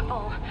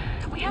horrible.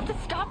 We have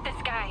to stop this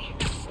guy.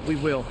 We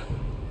will.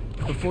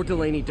 Before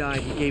Delaney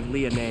died, he gave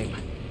Lee a name.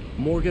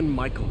 Morgan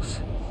Michaels.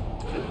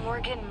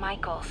 Morgan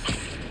Michaels.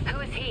 Who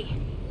is he?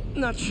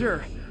 Not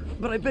sure,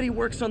 but I bet he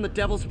works on the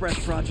Devil's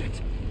Breath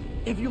project.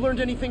 Have you learned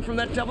anything from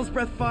that Devil's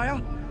Breath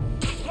file?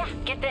 Yeah,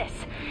 get this.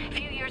 A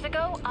few years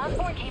ago,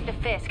 Osborn came to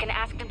Fisk and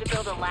asked him to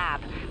build a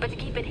lab, but to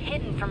keep it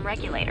hidden from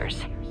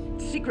regulators.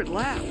 Secret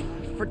lab?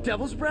 For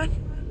Devil's Breath?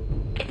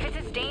 If it's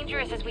as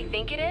dangerous as we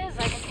think it is,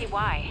 I can see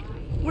why.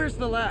 Where's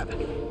the lab?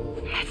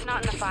 It's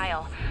not in the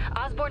file.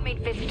 Osborn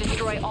made Fisk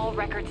destroy all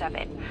records of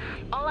it.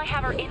 All I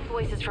have are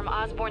invoices from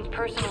Osborn's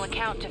personal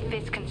account to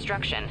Fisk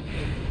Construction.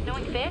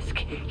 Knowing Fisk,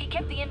 he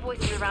kept the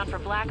invoices around for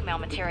blackmail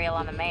material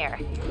on the mayor.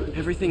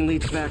 Everything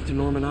leads back to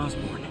Norman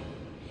Osborn.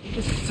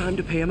 Guess it's time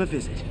to pay him a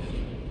visit.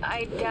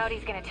 I doubt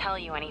he's gonna tell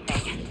you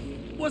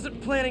anything.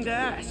 Wasn't planning to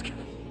ask.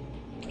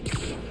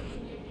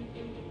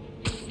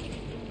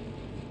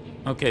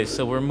 Okay,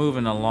 so we're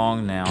moving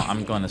along now.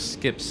 I'm going to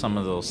skip some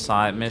of those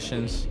side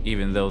missions,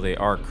 even though they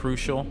are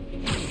crucial.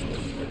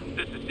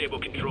 This is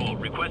Sable Control,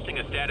 requesting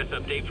a status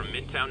update from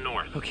Midtown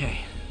North.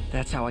 Okay,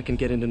 that's how I can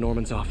get into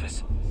Norman's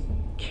office.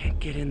 Can't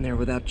get in there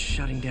without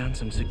shutting down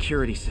some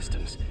security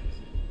systems.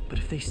 But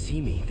if they see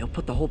me, they'll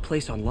put the whole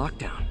place on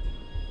lockdown.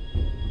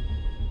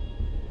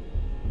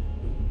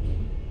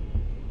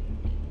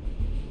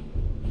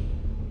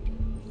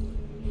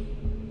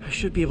 I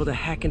should be able to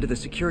hack into the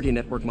security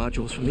network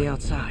modules from the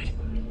outside.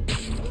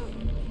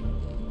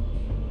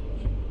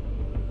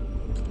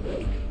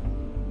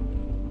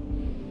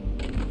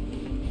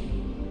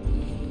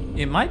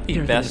 It might be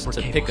best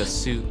to pick a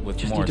suit with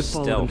Just more need to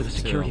follow them to the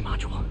stealth, security too.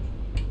 module.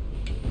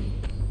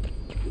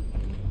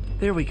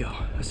 There we go,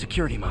 a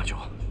security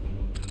module.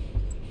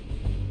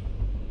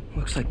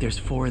 Looks like there's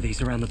 4 of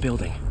these around the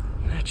building.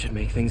 That should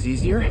make things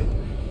easier.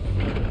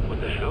 What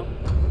the hell?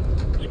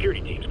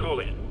 Security teams, call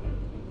in.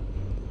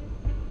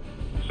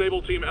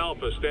 Sable Team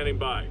Alpha standing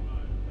by.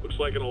 Looks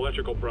like an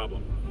electrical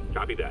problem.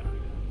 Copy that.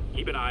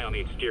 Keep an eye on the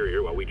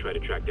exterior while we try to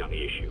track down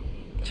the issue.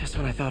 Just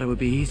when I thought it would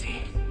be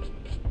easy.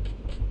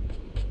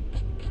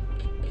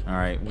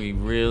 Alright, we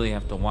really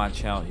have to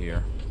watch out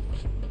here.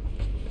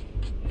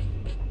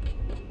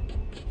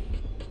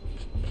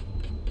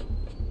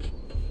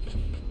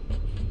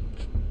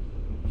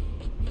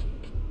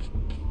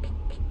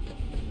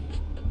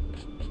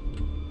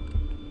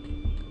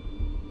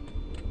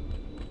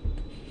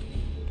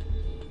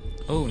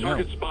 Oh, no.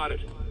 Target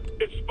spotted.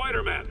 It's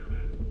Spider-Man.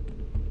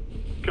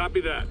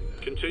 Copy that.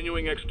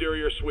 Continuing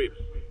exterior sweep.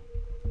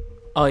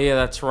 Oh yeah,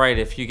 that's right.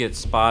 If you get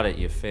spotted,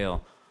 you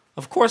fail.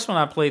 Of course, when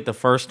I played the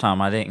first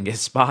time, I didn't get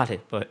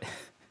spotted, but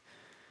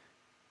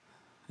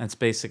that's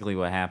basically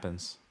what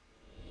happens.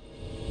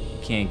 You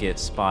can't get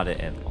spotted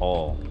at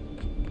all.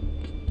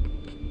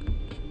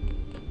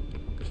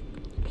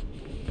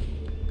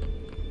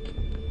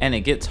 And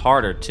it gets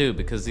harder too,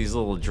 because these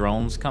little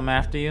drones come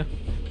after you.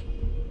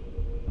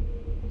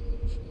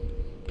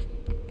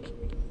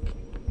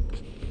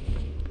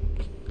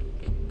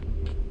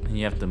 And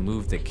you have to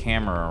move the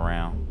camera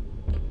around.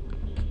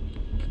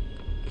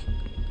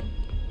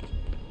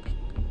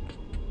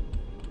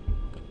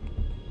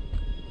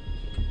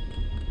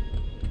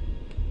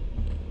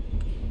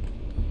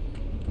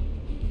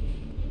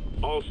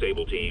 All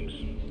Sable teams.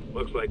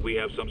 Looks like we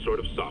have some sort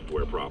of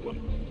software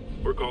problem.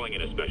 We're calling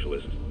in a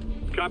specialist.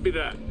 Copy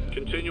that.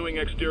 Continuing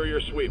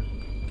exterior sweep.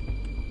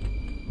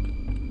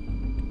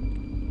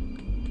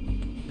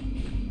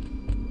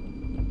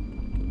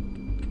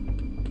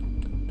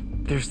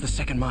 There's the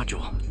second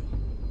module.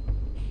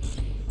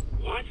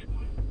 What?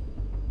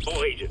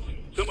 All agents,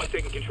 someone's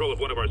taking control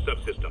of one of our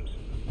subsystems.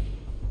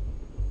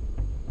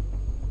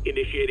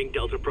 Initiating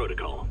Delta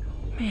Protocol.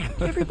 Man,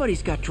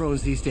 everybody's got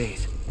drones these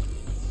days.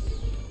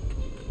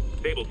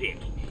 Sable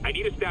teams, I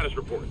need a status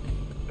report.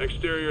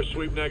 Exterior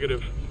sweep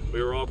negative. We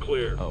are all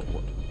clear. Oh,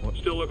 what?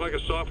 Still look like a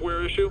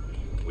software issue?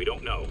 We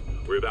don't know.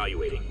 We're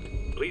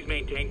evaluating. Please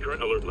maintain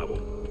current alert level.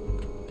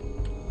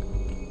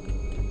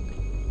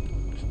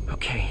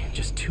 Okay,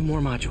 just 2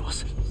 more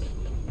modules.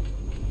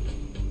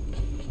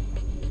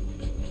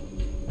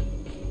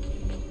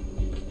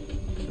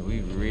 So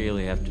we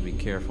really have to be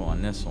careful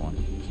on this one.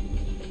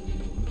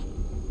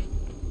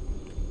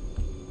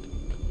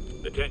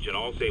 Attention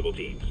all Sable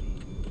teams.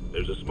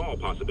 There's a small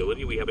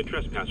possibility we have a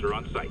trespasser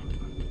on site.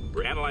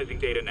 We're analyzing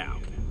data now.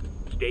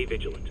 Stay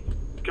vigilant.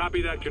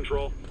 Copy that,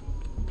 Control.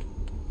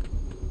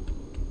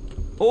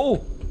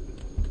 Oh!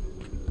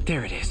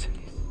 There it is.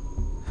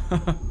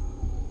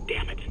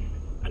 Damn it.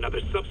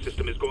 Another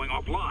subsystem is going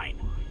offline.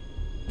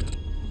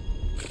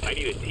 I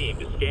need a team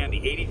to scan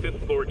the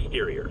 85th floor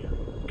exterior.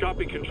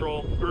 Copy,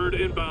 Control. Bird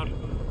inbound.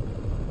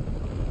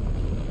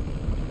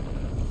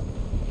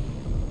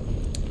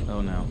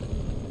 Oh no.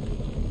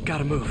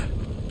 Gotta move.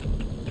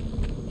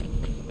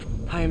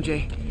 Hi,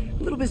 MJ.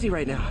 A little busy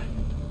right now.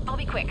 I'll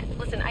be quick.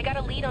 Listen, I got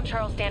a lead on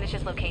Charles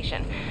Standish's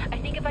location. I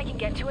think if I can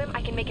get to him,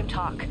 I can make him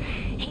talk.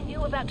 He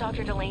knew about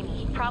Dr.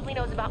 Delaney. He probably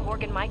knows about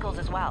Morgan Michaels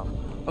as well.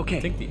 Okay,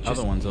 I think the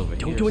other one's over here.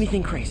 Don't do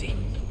anything crazy.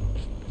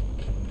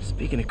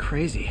 Speaking of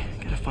crazy,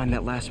 gotta find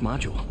that last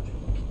module.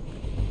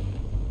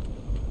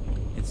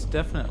 It's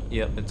definitely...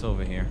 Yep, it's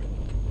over here.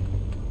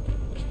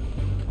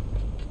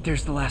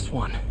 There's the last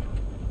one.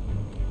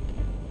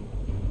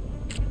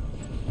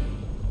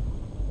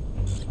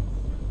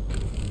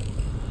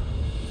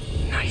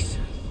 Nice.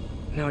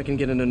 Now I can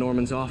get into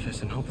Norman's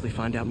office and hopefully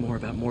find out more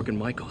about Morgan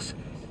Michaels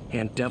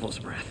and Devil's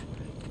Breath.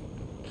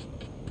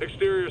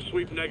 Exterior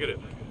sweep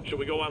negative. Should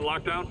we go on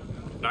lockdown?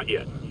 Not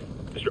yet.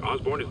 Mr.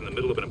 Osborn is in the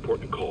middle of an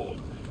important call,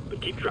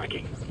 but keep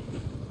tracking.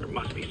 There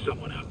must be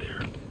someone out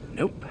there.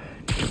 Nope.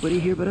 Nobody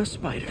here but us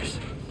spiders.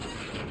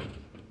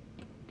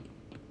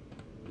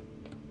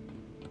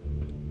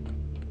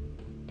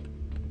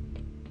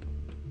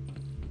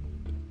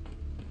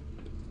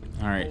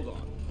 All right. Hold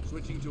on.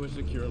 Switching to a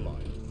secure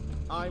line.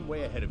 I'm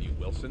way ahead of you,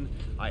 Wilson.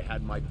 I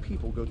had my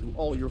people go through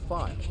all your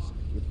files.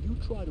 If you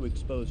try to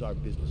expose our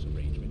business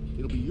arrangement,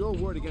 it'll be your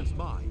word against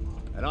mine.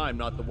 And I'm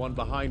not the one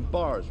behind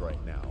bars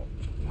right now.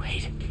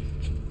 Wait.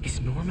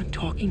 Is Norman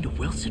talking to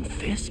Wilson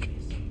Fisk?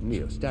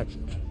 Neo statue.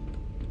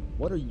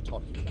 What are you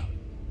talking about?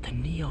 The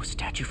Neo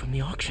statue from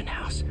the auction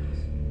house.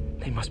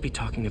 They must be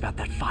talking about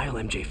that file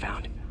MJ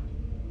found.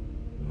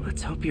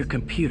 Let's hope your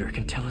computer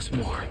can tell us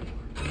more.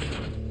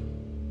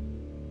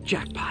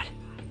 Jackpot.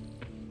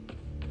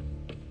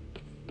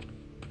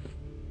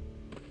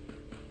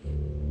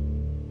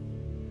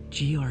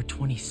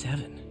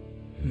 GR-27.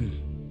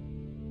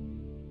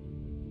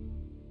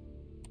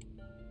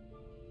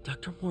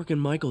 Dr. Morgan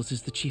Michaels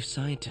is the chief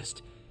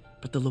scientist,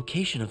 but the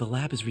location of the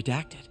lab is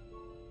redacted.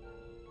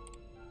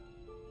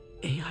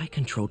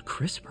 AI-controlled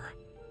CRISPR.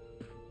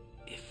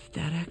 If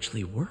that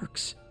actually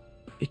works,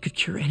 it could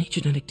cure any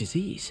genetic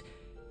disease.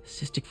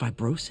 Cystic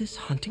fibrosis,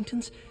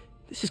 Huntington's.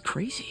 This is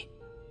crazy.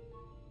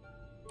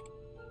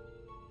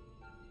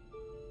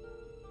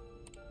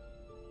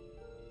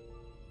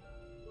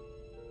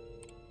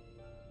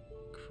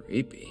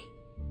 Creepy.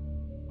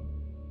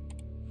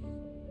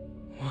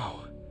 Whoa.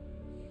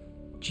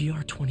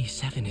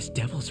 GR-27 is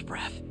Devil's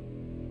Breath.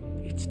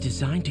 It's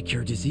designed to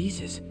cure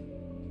diseases,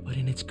 but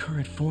in its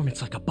current form,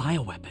 it's like a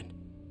bioweapon.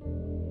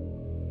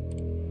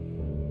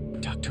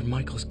 Dr.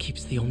 Michaels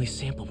keeps the only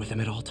sample with him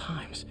at all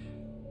times.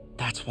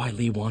 That's why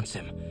Lee wants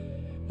him.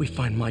 We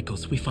find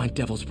Michaels, we find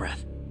Devil's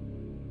Breath.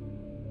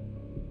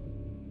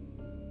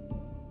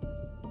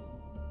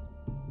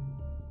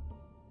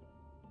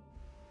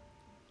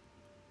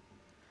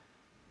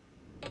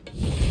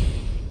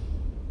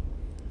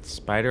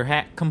 Spider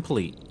hack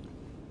complete.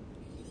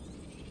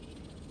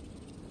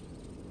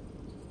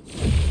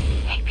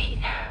 Hey, Pete.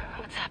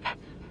 What's up?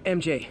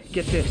 MJ,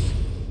 get this.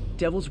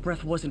 Devil's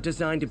Breath wasn't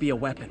designed to be a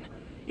weapon.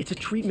 It's a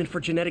treatment for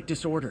genetic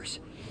disorders.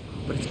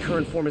 But its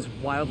current form is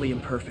wildly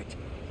imperfect.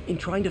 In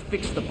trying to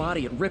fix the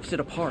body, it rips it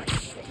apart.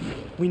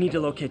 We need to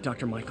locate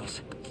Dr.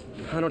 Michaels.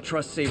 I don't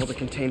trust Sable to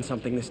contain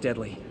something this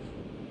deadly.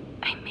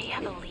 I may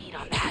have a lead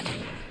on that.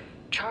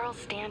 Charles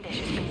Standish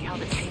is being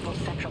held at Sable's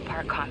Central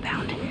Park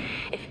compound.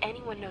 If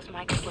anyone knows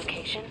Michael's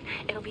location,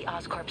 it'll be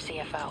Oscorp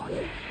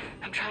CFO.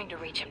 I'm trying to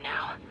reach him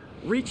now.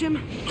 Reach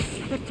him?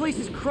 That place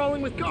is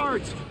crawling with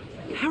guards.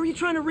 How are you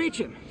trying to reach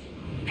him?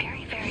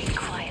 Very, very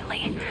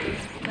quietly.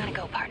 Gotta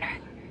go, partner.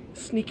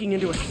 Sneaking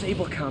into a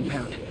Sable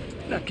compound.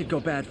 That could go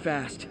bad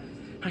fast.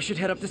 I should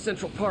head up to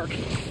Central Park.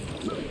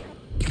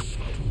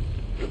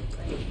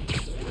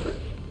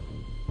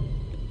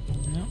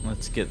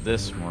 Let's get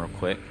this real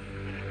quick.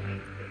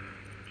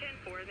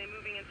 10-4, are they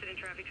moving incident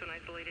traffic to an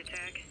isolated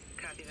tag?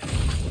 Copy that.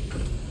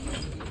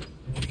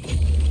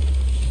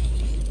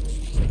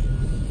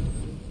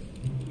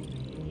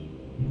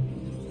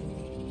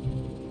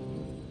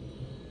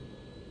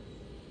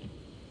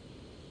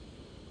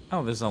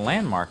 Oh, there's a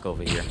landmark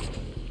over here.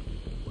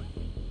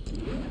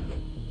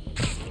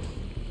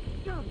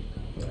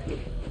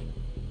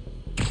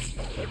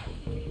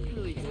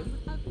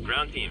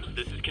 Ground teams,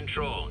 this is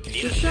Control.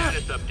 Need a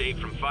status update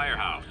from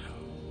Firehouse.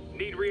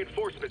 Need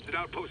reinforcements at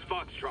Outpost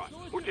Foxtrot.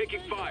 We're taking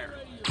fire.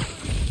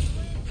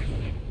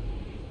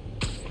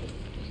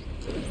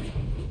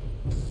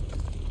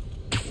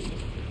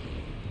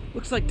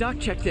 Looks like Doc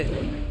checked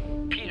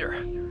in.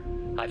 Peter,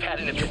 I've had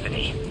an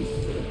epiphany.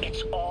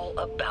 It's all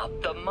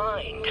about the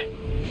mind.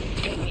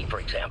 Take me, for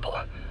example.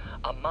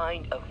 A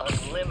mind of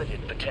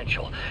unlimited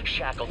potential,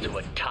 shackled to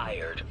a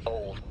tired,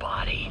 old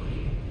body.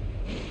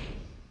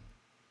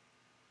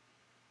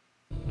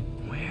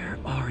 Where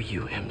are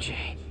you,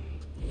 MJ?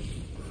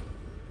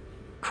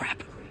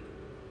 Crap.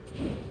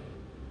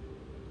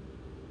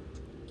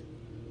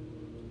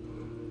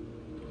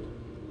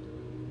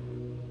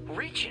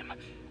 Reach him?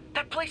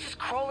 That place is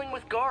crawling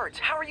with guards.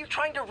 How are you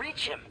trying to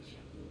reach him?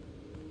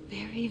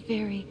 Very,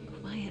 very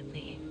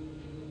quietly.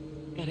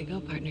 Gotta go,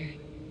 partner.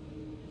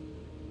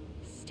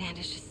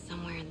 Standish is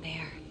somewhere in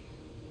there.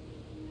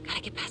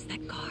 Gotta get past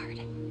that guard.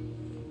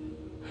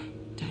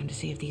 Time to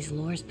see if these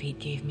lures Pete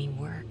gave me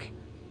work.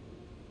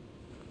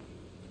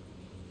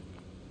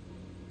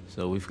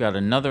 So we've got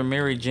another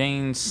Mary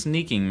Jane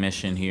sneaking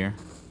mission here.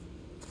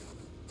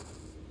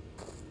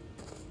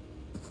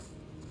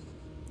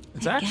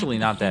 It's actually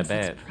not that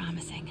bad.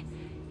 Promising.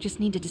 Just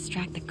need to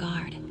distract the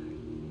guard.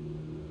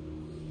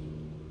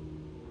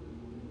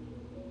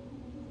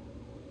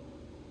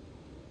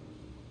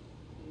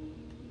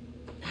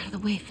 Out of the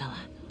way, fella.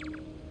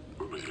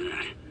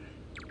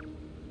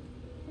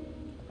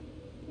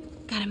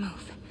 Gotta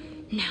move.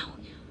 Now.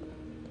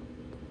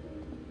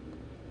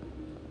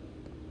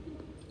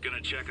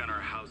 Gonna check on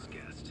our house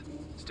guest.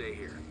 Stay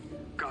here.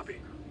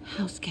 Copy.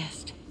 House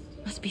guest.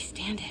 Must be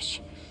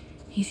Standish.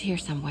 He's here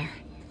somewhere.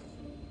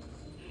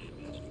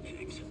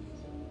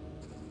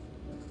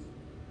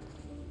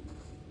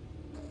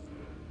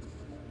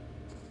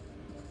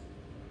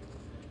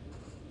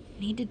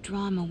 Need to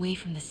draw him away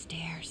from the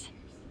stairs.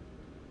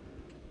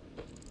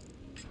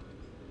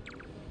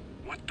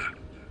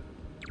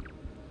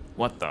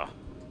 What the?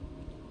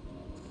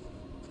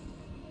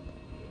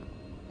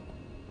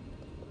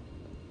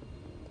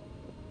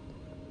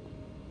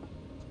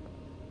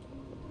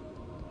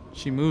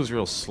 She moves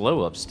real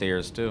slow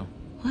upstairs, too.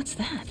 What's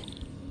that?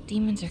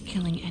 Demons are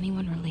killing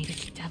anyone related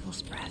to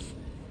Devil's Breath.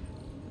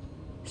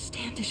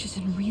 Standish is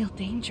in real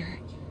danger.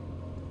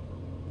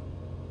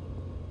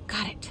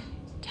 Got it.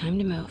 Time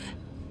to move.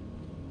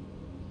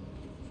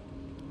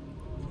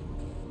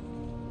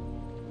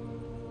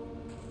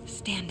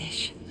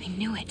 Standish. I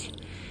knew it.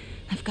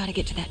 I've got to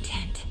get to that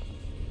tent.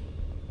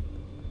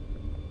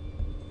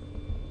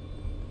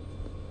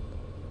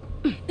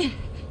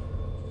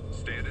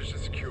 Standish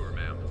is secure,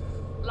 ma'am.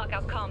 Lock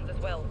out comms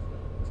as well.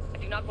 I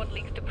do not want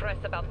leaks to press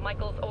about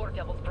Michaels or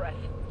Devil's Breath.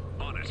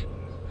 On it.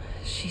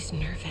 She's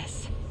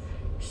nervous.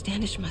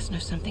 Standish must know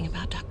something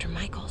about Dr.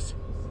 Michaels.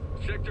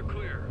 Sector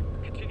clear.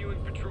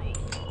 Continuing patrol.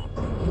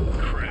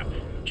 Crap.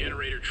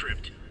 Generator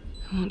tripped.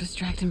 I won't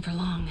distract him for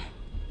long.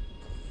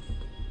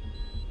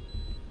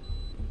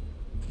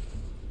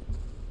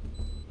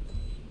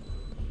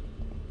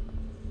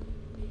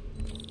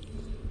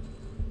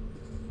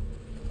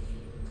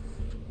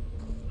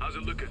 How's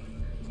it looking?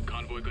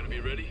 Convoy gonna be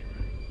ready?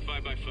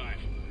 5 by 5.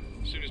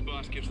 As soon as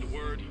boss gives the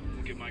word,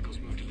 we'll get Michaels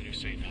moved to the new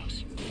safe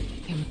house.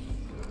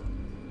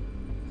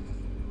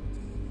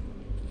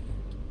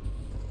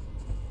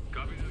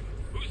 Copy that.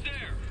 Who's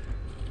there?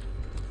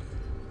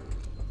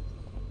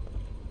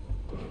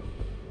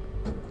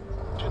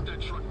 Get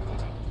that truck moving.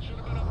 Should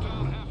have been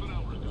uptown half an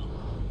hour ago.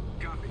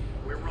 Copy.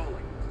 We're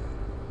rolling.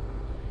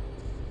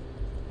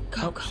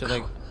 Oh, should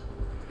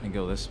I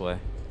go this way?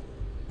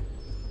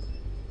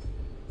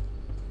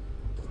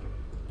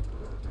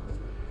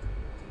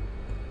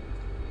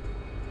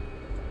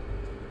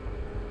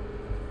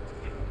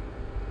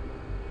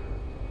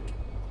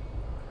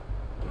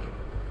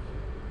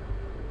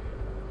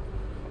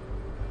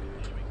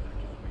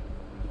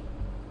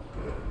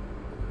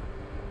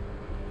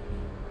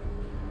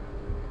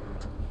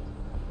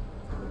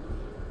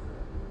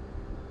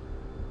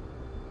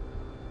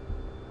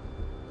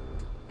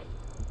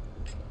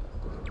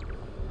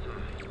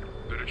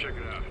 Better check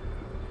it out.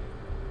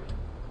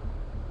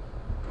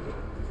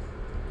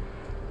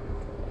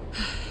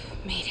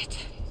 Made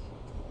it.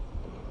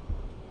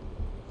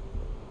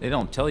 They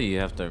don't tell you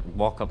have to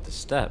walk up the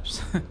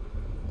steps.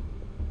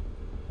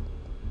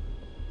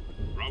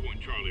 Bravo and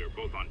Charlie are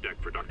both on deck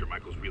for Dr.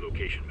 Michaels'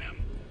 relocation, ma'am.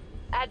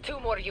 Add 2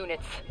 more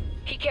units.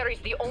 He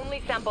carries the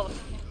only sample.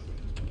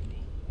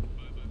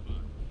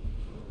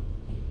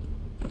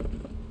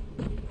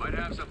 Might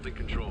have something,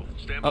 Control.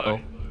 Stand by. Uh-oh.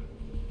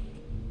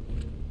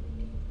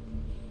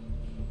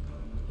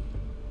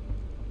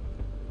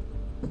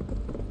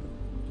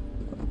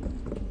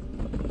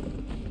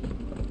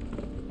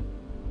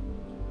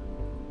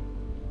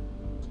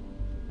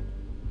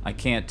 I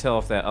can't tell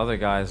if that other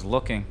guy is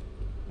looking.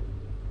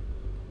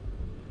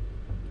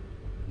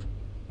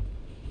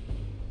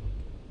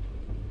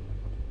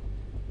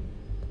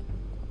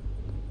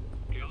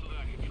 Get onto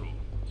that, Control.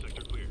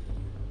 Sector clear.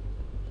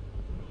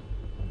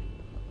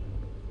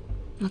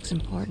 Looks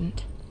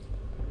important.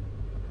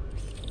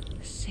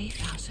 Safe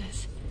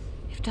houses.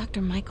 If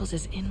Dr. Michaels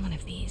is in one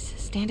of these,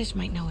 Standish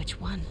might know which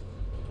one.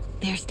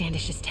 There's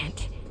Standish's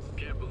tent.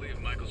 Can't believe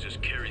Michaels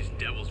just carries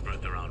Devil's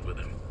Breath around with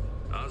him.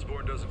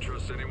 Osborn doesn't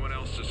trust anyone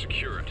else to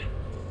secure it.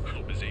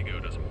 Hope his ego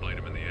doesn't bite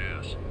him in the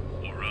ass.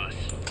 Or us.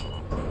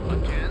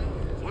 Again?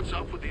 What's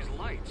up with these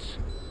lights?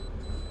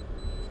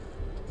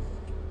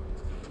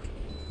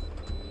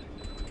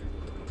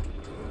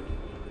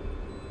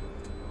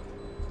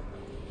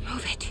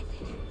 Move it.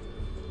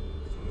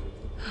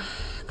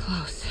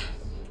 Close.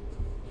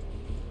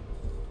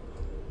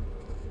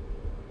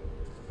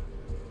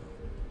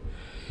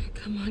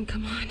 Come on,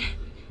 come on.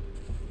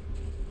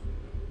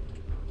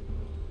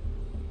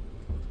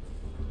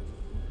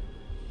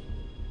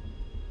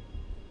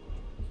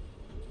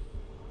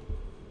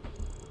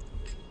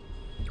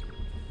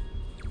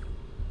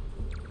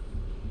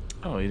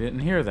 Oh, you didn't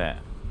hear that.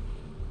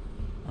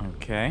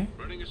 Okay.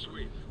 Running a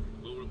sweep.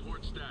 We'll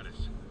report status.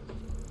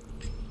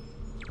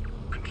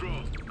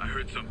 Control, I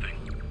heard something.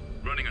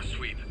 Running a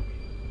sweep.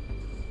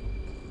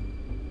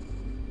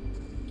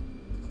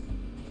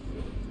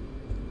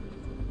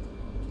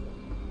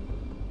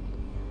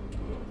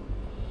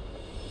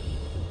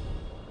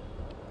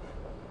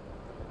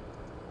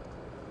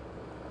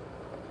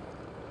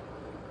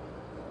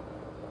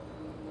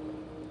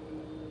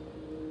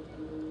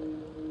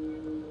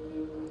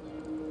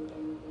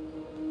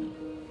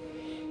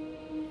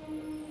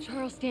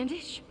 Charles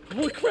Standish?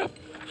 Holy crap!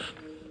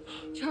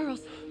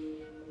 Charles,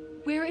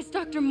 where is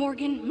Dr.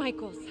 Morgan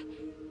Michaels?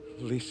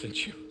 Lee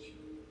sent you.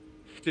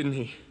 Didn't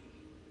he?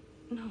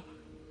 No.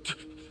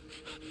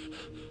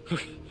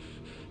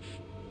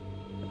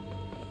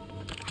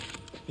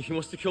 He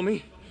wants to kill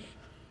me?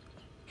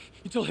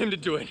 You tell him to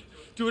do it.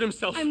 Do it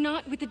himself. I'm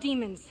not with the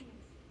demons.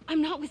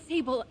 I'm not with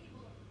Sable.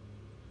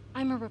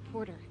 I'm a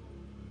reporter.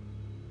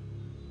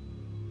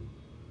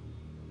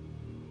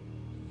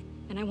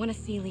 And I want to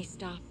see Lee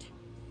stopped.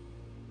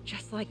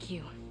 Just like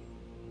you.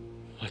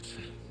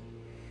 Watson.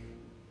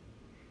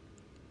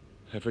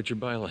 I've read your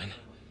byline.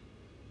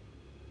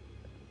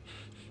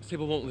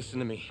 Sable won't listen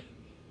to me.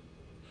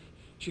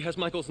 She has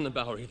Michaels in the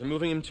Bowery. They're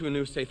moving him to a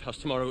new safe house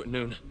tomorrow at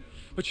noon.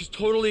 But she's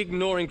totally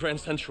ignoring Grand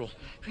Central.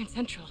 Grand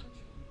Central?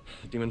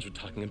 The demons were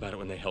talking about it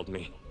when they held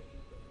me.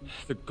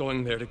 They're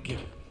going there to get...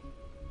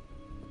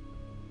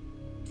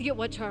 To get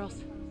what,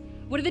 Charles?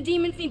 What do the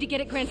demons need to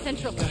get at Grand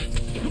Central?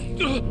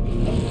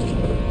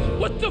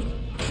 What the...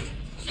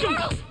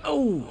 Charles!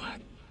 Oh!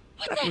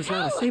 What That was the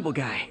hell? not a Sable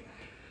guy.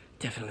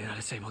 Definitely not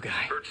a Sable guy.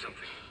 Heard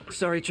something.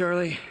 Sorry,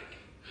 Charlie.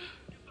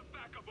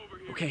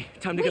 Okay,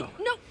 time to go.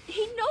 No,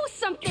 he knows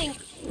something!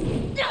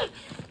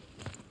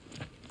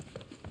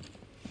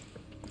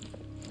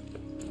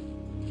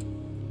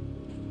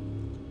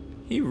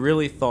 He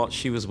really thought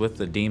she was with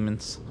the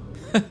demons.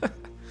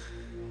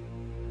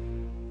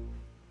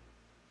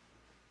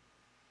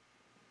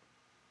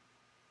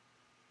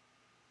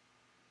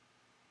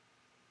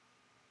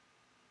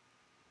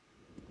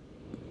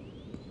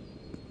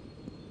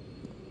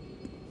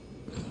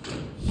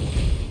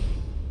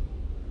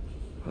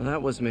 Well,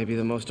 that was maybe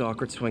the most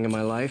awkward swing of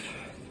my life.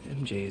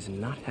 MJ is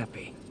not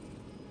happy.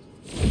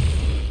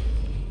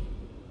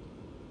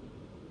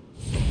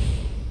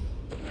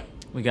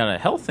 We got a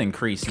health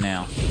increase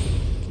now.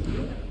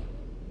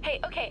 Hey,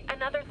 okay,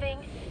 another thing.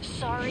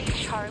 Sorry,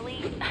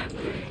 Charlie.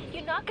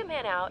 You knock a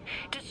man out,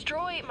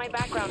 destroy my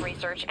background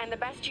research, and the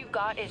best you've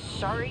got is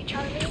sorry,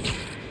 Charlie?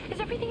 Is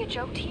everything a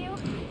joke to you?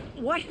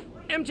 What?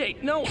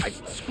 MJ, no, I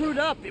screwed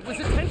up. It was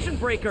a tension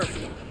breaker.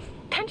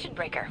 Tension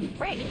breaker,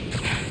 right.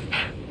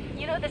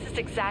 You know, this is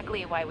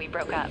exactly why we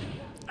broke up.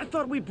 I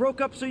thought we broke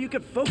up so you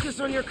could focus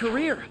on your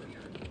career.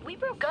 We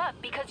broke up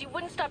because you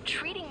wouldn't stop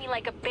treating me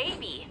like a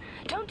baby.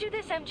 Don't do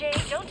this, MJ.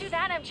 Don't do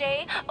that,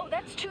 MJ. Oh,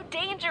 that's too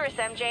dangerous,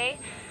 MJ.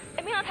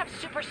 I may not have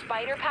super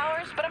spider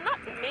powers, but I'm not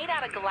made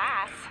out of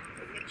glass.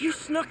 You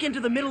snuck into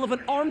the middle of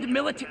an armed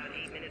military...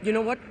 You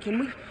know what? Can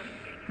we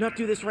not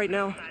do this right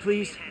now,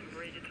 please?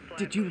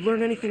 Did you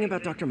learn anything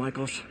about Dr.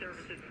 Michaels?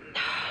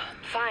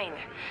 Fine.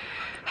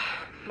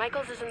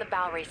 Michaels is in the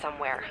Bowery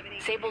somewhere.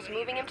 Sable's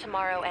moving him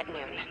tomorrow at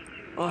noon.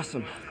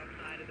 Awesome.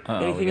 Uh-oh,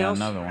 anything we got else?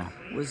 Another one.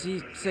 Was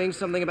he saying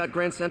something about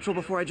Grand Central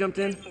before I jumped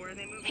in?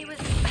 He was...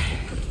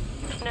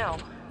 No.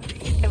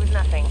 It was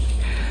nothing.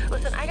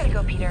 Listen, I gotta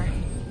go, Peter.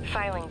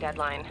 Filing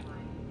deadline.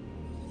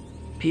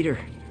 Peter.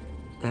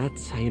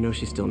 That's how you know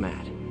she's still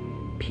mad.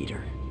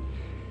 Peter.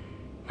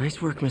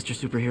 Nice work, Mr.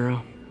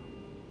 Superhero.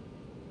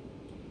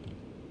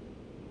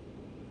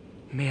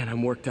 Man,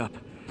 I'm worked up.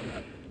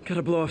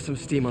 Gotta blow off some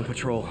steam on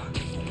patrol.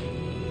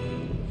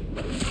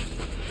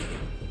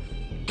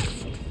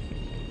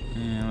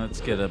 And let's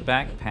get a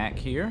backpack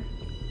here.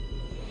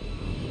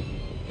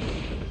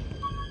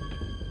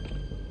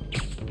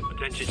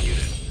 Attention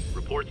units.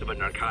 Reports of a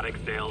narcotic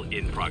sale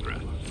in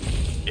progress.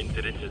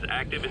 Incident is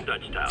active in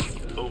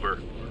Dutchtown.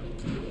 Over.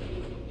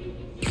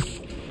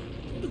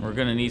 We're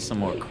gonna need some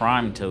more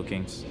crime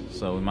tokens,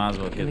 so we might as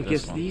well get I this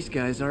guess one. these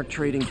guys aren't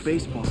trading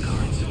baseball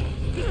cards.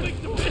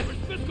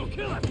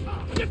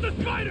 Get the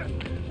spider!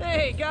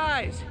 Hey,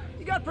 guys!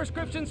 You got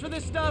prescriptions for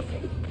this stuff?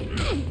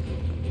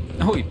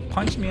 Oh, he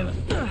punched me in the...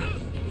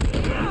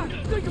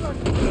 Think about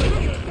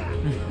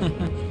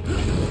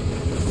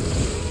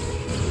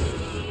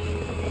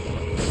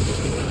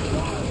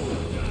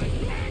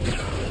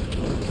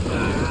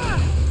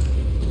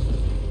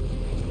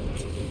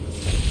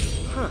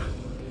Huh.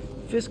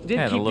 Fisk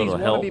did keep these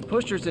wannabe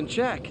pushers in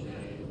check. Wait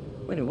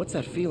a minute, what's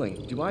that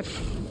feeling? Do I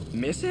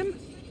miss him?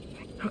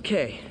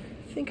 Okay,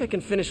 I think I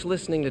can finish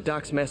listening to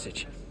Doc's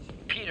message.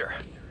 Peter,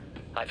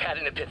 I've had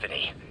an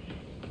epiphany.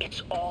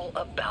 It's all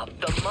about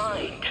the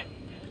mind.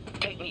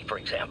 Take me, for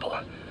example.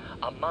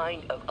 A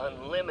mind of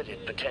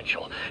unlimited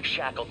potential,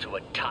 shackled to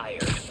a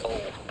tired,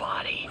 old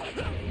body.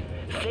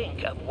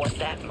 Think of what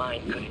that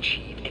mind could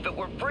achieve if it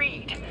were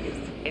freed.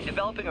 In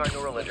developing our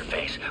neural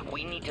interface,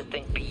 we need to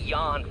think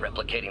beyond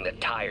replicating the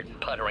tired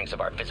putterings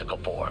of our physical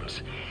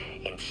forms.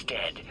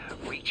 Instead,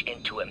 reach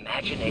into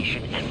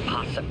imagination and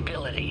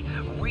possibility.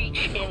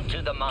 Reach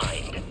into the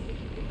mind.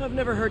 I've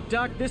never heard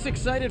Doc this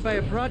excited by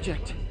a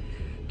project.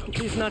 Hope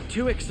he's not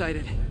too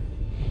excited.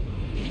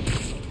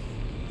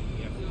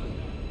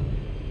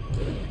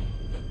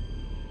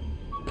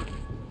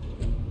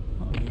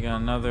 We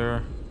got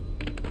another...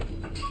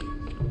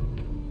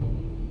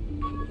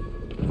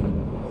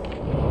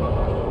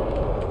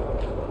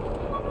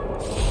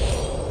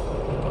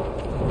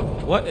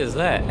 What is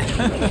that?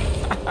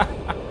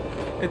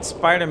 It's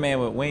Spider-Man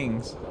with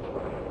wings.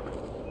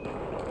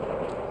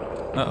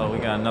 Uh-oh, we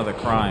got another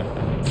crime.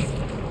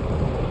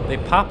 They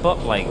pop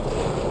up like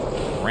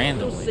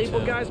randomly. Those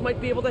Sable guys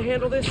might be able to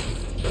handle this,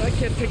 but I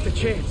can't take the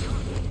chance.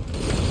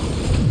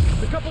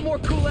 A couple more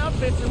cool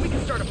outfits and we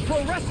can start a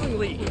pro wrestling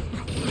league.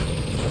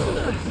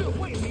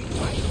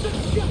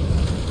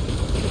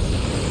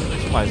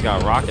 Somebody's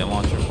got a rocket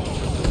launcher.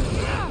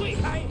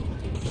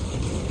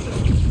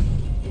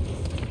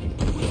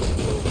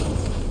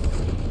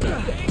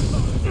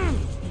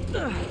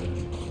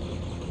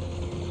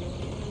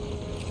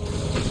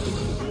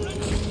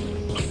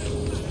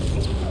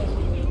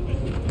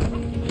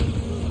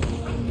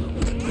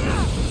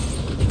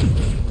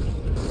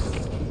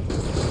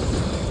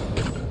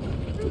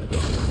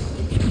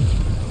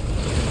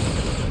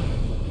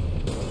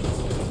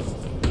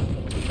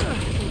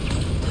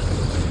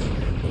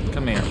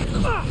 Come here.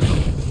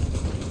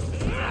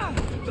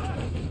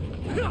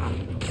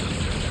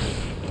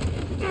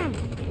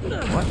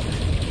 What?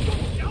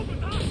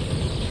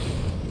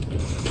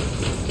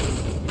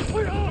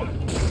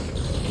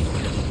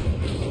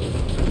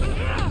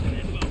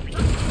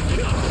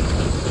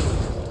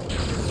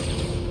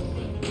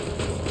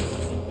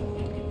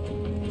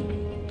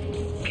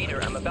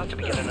 Peter, I'm about to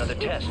begin another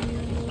test.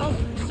 Oh,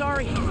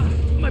 sorry.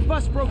 My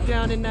bus broke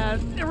down and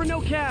there were no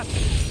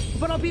cabs.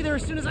 But I'll be there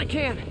as soon as I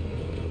can.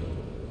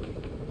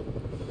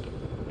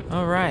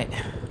 All right.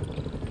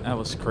 That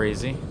was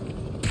crazy.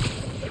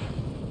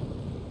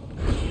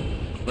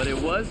 But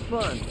it was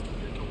fun.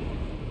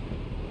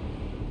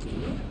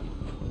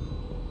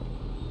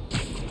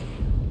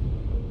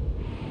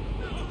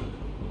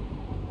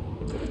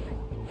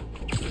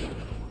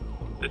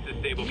 This is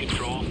Stable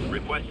Control,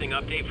 requesting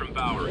update from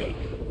Bowery.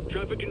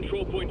 Traffic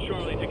Control Point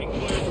Charlie taking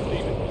fire from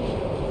Stevens.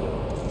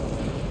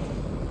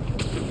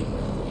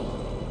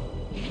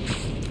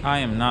 I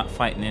am not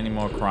fighting any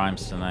more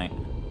crimes tonight.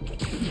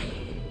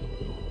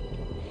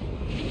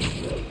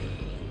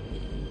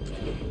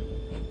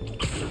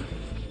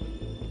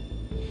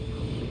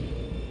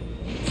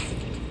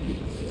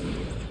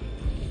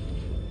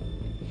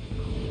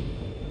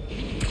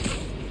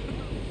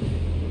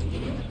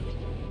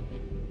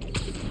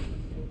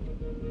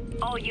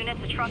 All units,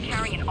 a truck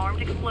carrying an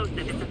armed explosive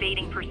is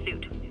evading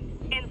pursuit.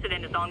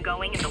 Incident is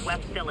ongoing in the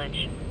West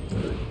Village.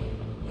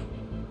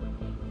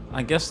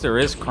 I guess there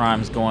is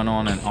crimes going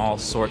on in all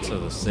sorts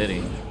of the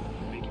city.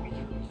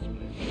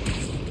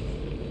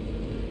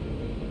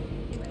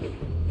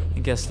 I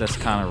guess that's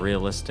kind of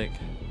realistic.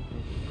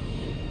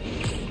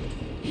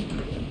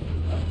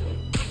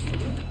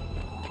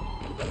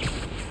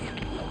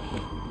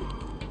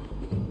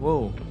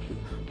 Whoa.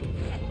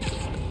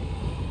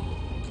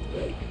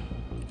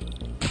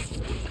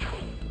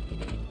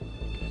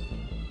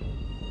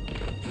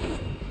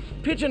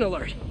 Pigeon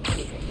alert!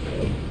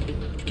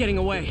 It's getting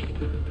away.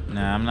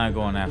 Nah, I'm not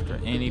going after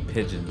any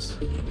pigeons.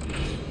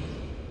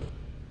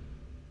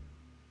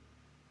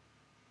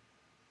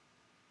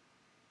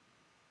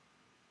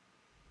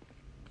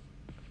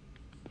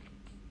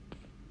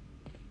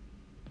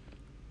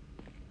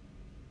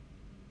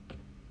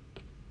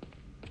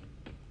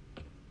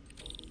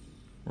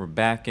 We're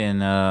back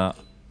in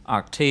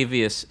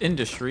Octavius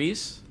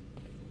Industries.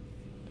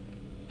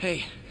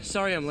 Hey,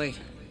 sorry I'm late.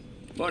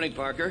 Morning,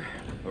 Parker.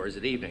 Or is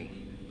it evening?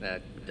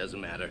 That doesn't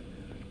matter.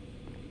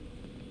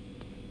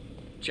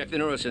 Check the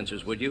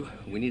neurosensors, would you?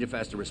 We need a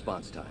faster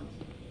response time.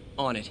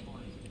 On it.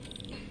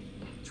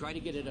 Try to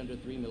get it under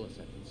 3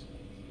 milliseconds.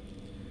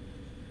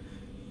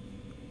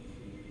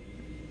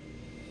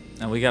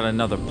 And we got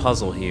another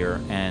puzzle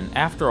here, and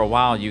after a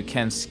while you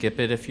can skip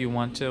it if you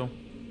want to.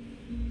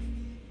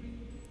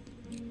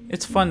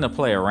 It's fun to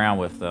play around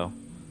with, though.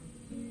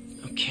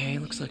 Okay,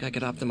 looks like I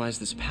could optimize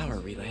this power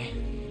relay.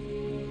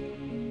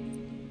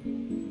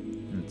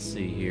 Let's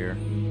see here.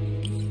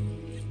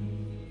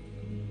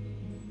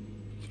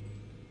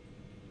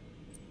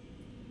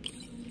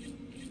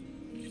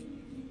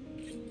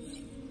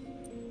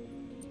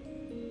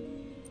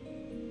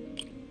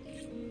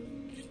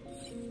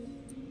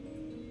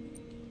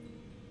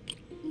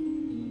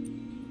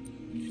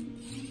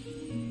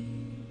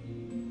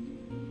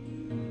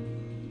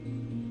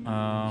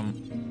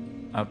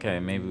 Okay,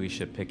 maybe we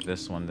should pick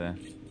this one then.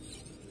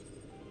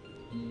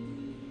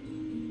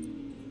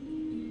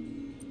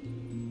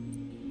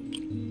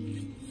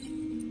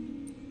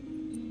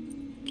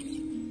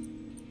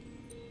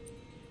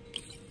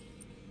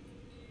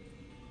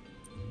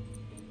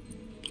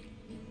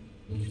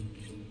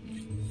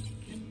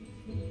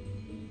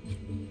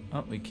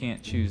 Oh, we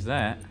can't choose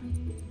that.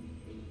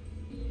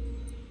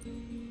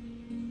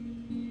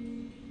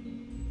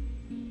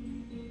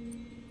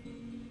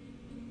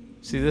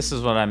 See, this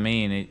is what I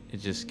mean. It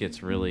just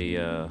gets really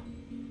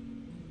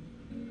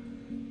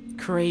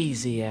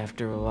crazy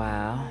after a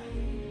while.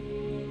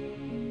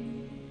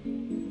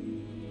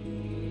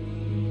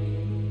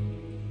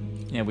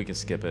 Yeah, we can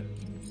skip it.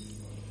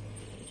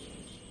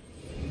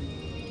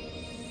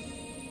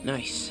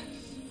 Nice.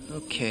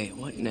 Okay,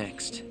 what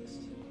next?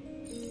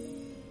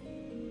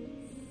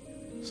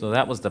 So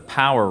that was the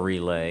power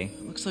relay.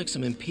 Looks like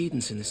some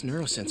impedance in this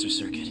neurosensor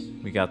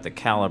circuit. We got the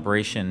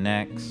calibration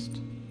next.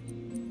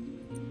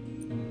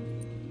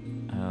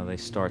 They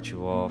start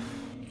you off.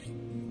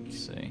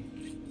 Let's see.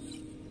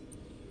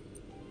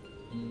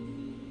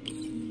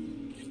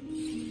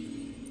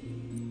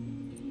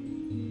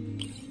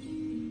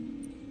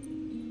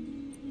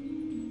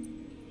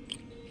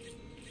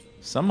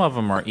 Some of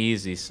them are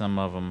easy, some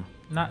of them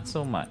not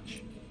so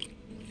much.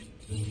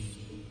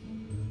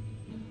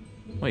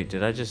 Wait,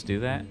 did I just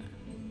do that?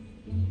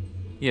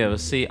 Yeah, but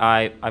see,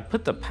 I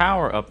put the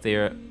power up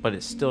there, but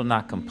it's still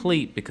not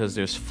complete because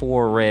there's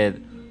 4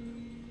 red.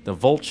 The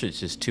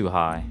voltage is too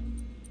high.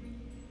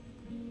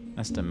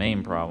 That's the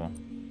main problem.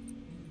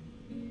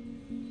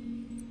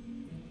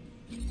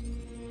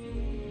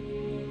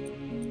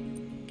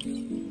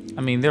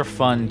 I mean, they're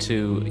fun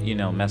to, you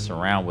know, mess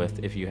around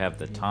with if you have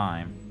the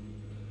time.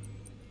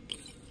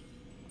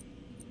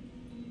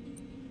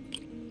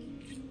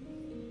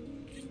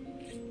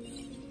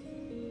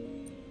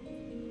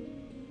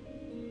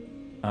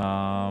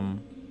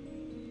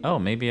 Oh,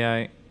 maybe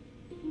I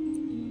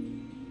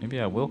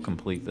will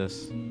complete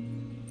this.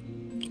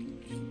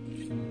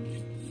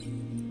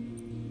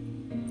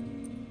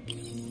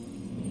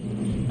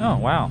 Oh,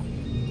 wow.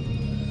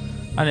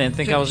 I didn't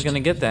think I was going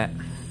to get that.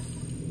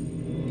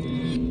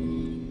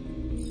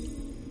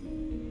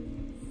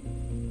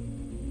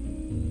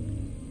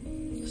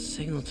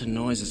 Signal to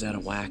noise is out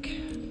of whack.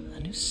 A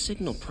new new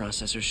signal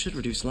processor should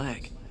reduce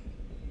lag.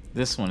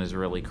 This one is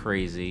really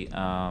crazy.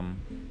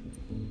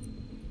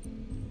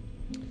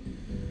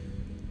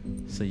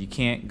 So you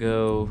can't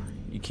go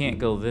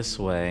this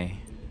way.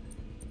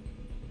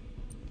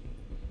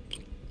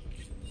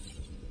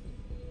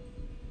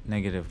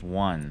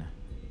 -1.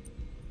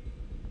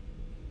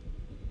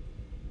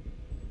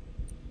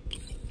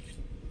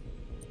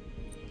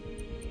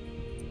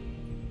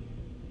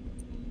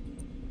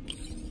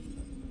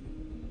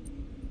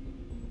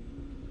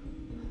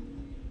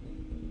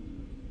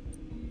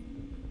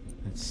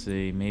 Let's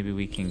see, maybe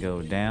we can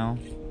go down.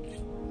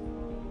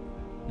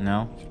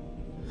 No?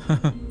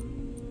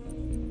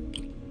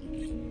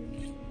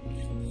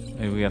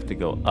 Maybe we have to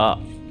go up.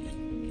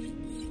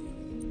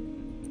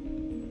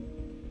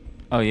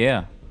 Oh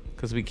yeah,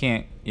 because we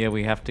can't, yeah,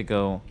 we have to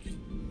go,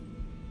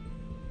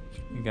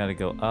 we gotta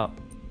go up.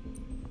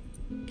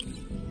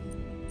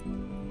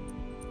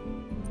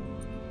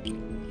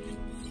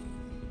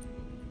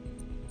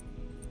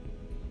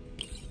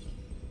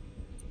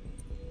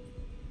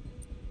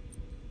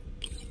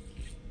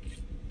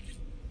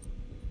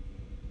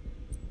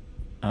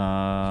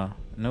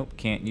 Nope,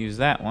 can't use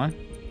that one.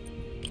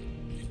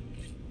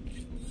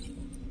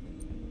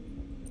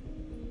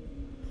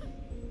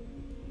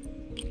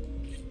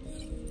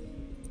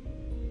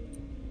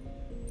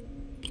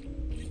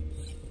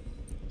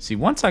 See,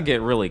 once I get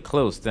really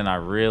close, then I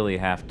really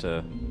have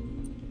to...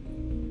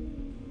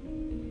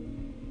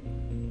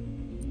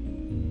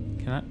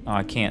 Can I? Oh,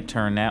 I can't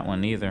turn that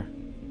one either.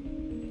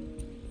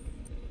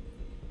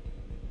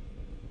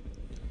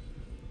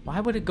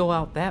 Why would it go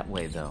out that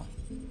way, though?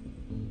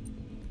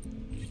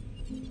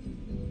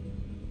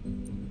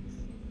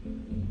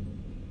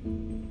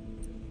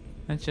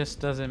 That just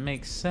doesn't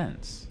make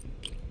sense.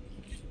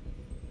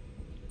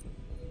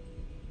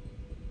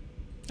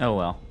 Oh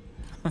well.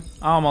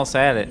 I almost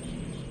had it.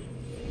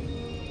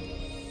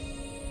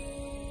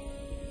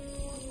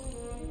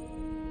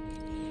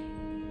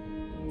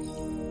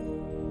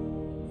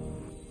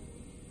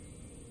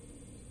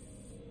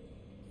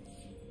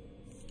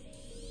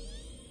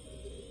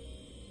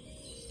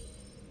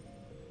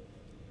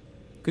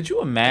 Could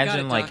you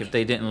imagine, like, if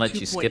they didn't let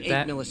you skip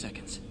that? 2.8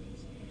 milliseconds.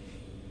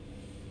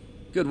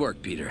 Good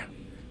work, Peter.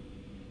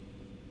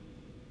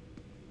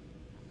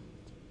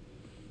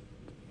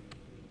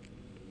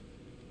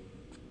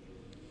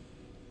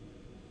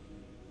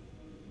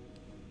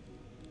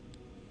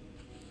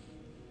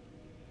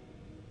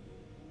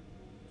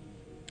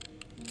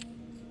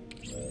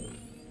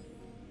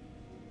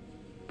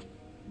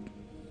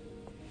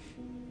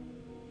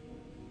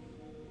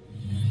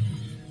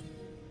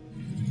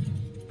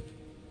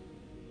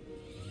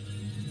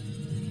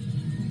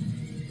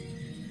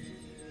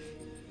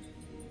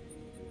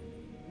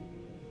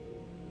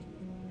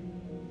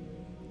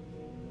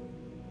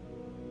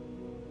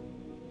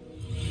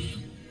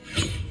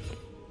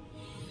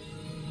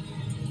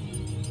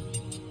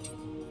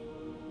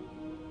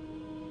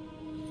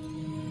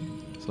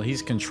 So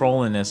he's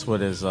controlling this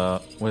with his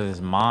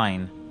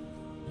mind.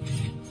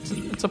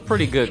 It's a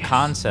pretty good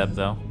concept,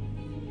 though.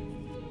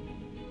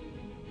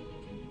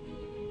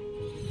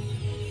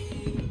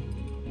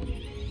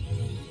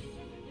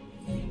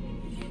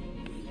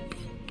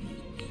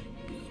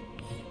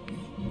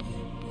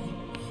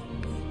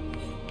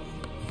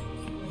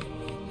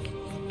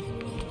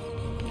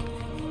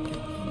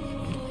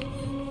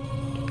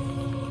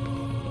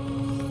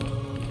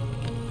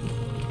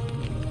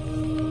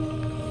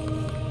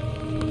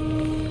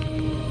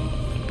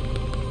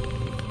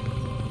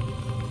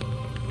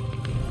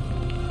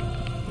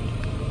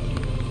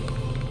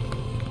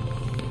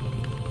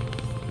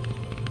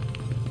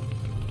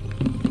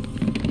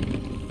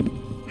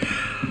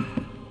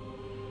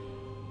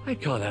 I'd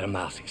call that a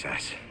mild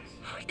success.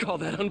 I'd call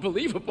that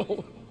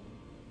unbelievable.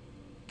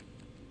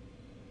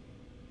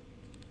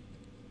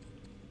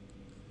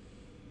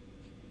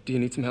 Do you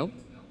need some help?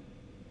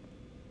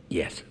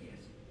 Yes.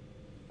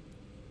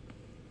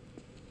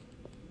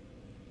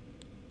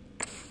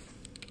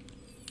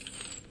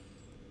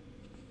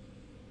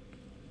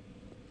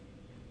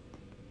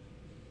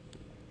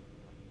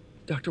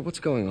 Doctor,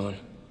 what's going on?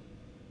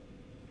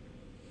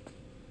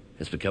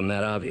 It's become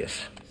that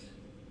obvious.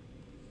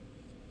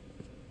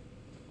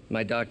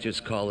 My doctors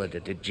call it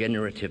a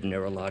degenerative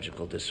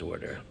neurological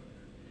disorder.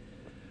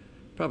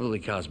 Probably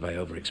caused by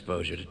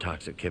overexposure to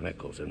toxic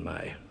chemicals in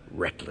my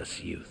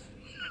reckless youth.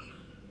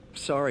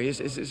 Sorry,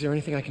 is there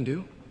anything I can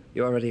do?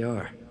 You already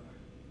are.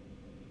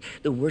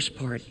 The worst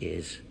part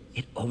is,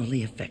 it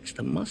only affects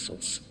the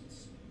muscles.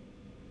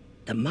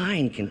 The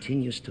mind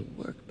continues to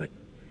work, but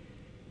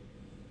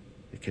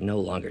it can no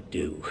longer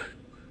do.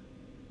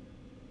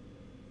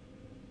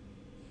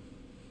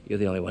 You're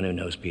the only one who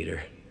knows,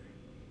 Peter.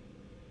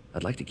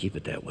 I'd like to keep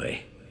it that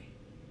way.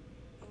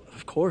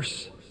 Of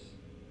course.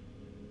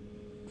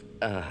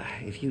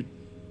 If you'd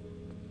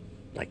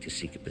like to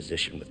seek a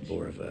position with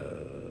more of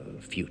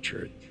a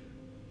future...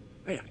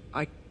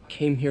 I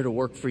came here to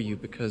work for you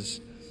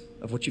because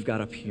of what you've got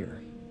up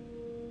here.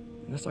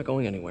 And that's not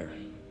going anywhere.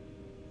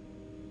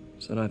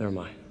 So neither am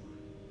I.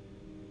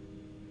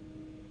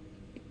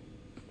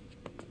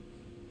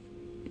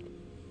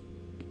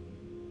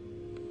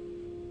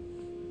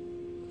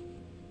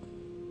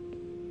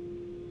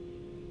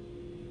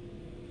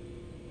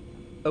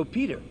 Oh,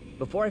 Peter,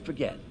 before I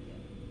forget,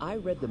 I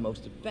read the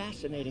most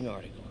fascinating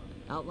article.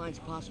 Outlines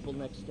possible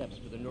next steps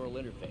for the neural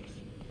interface.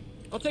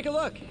 I'll take a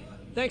look.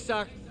 Thanks,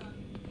 Doc.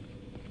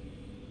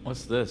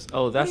 What's this?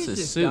 Oh, that's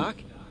his suit. Doc?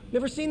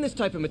 Never seen this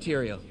type of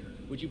material.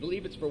 Would you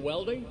believe it's for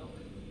welding?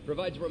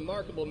 Provides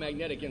remarkable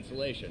magnetic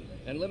insulation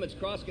and limits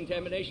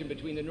cross-contamination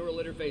between the neural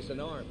interface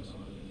and arms.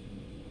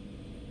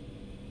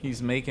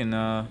 He's making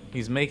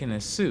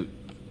his suit.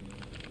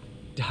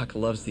 Doc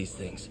loves these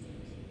things.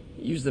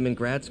 He used them in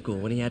grad school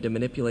when he had to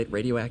manipulate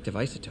radioactive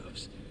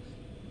isotopes.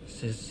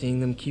 Says seeing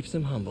them keeps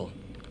him humble.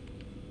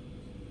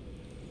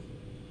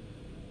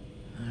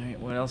 Alright,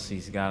 what else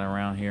he's got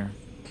around here?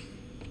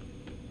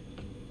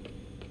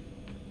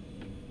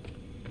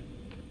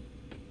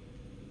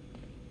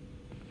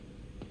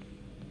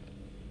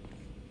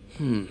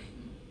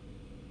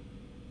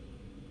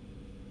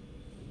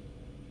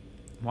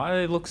 Why do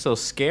they look so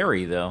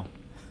scary, though?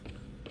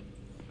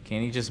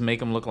 Can't he just make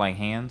them look like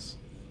hands?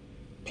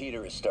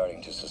 Peter is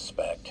starting to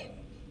suspect.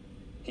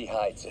 He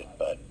hides it,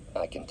 but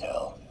I can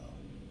tell.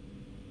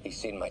 He's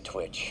seen my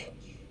twitch,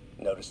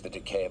 noticed the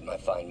decay of my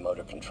fine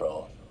motor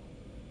control.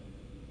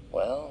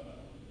 Well,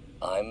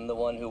 I'm the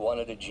one who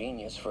wanted a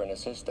genius for an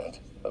assistant.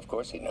 Of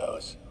course he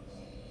knows.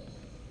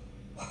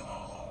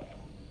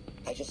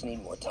 I just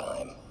need more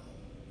time.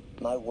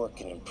 My work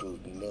can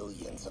improve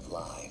millions of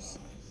lives.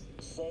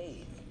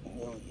 Save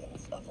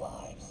millions of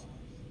lives.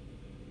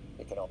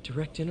 It can all...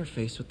 Direct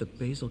interface with the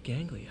basal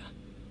ganglia.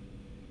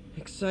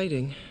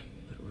 Exciting,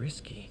 but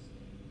risky.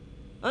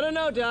 I don't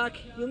know, Doc.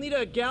 You'll need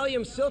a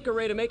gallium silk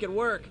array to make it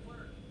work.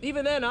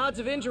 Even then, odds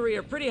of injury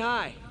are pretty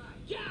high.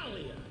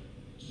 Gallium!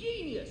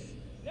 Genius!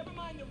 Never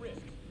mind the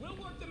risks. We'll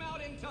work them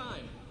out in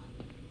time.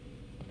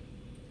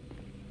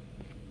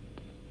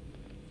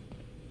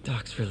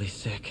 Doc's really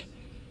sick.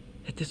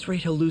 At this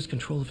rate, he'll lose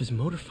control of his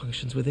motor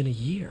functions within a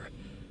year.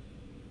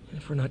 And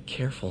if we're not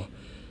careful,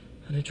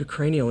 an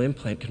intracranial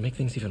implant could make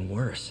things even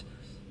worse.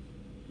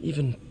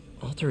 Even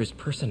alter his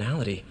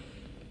personality.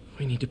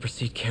 We need to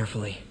proceed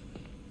carefully.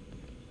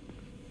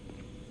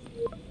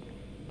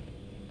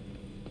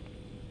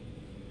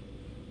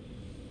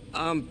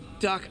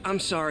 Doc, I'm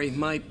sorry.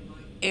 My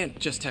aunt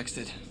just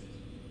texted.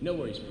 No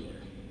worries, Peter.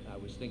 I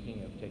was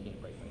thinking of taking a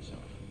break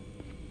myself.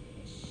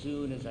 As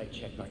soon as I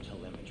check our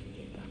telemetry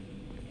data.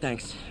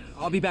 Thanks.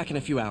 I'll be back in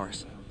a few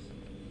hours.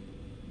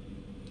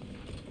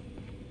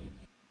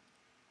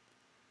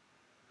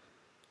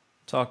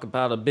 Talk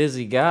about a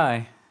busy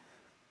guy.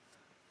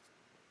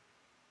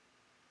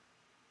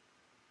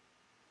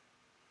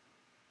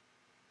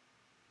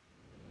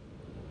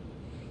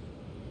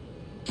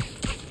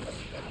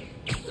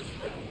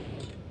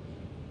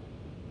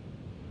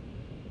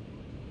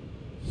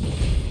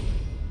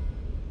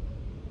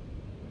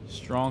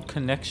 Strong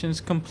connections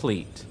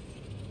complete.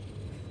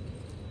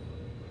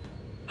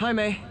 Hi,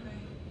 May.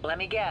 Let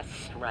me guess,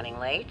 running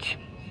late?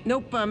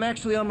 Nope, I'm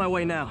actually on my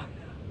way now.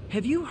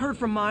 Have you heard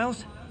from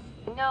Miles?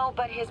 No,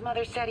 but his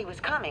mother said he was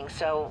coming,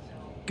 so...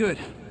 Good.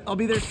 I'll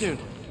be there soon.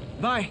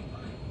 Bye.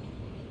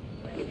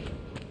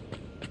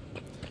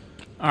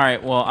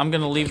 Alright, well, I'm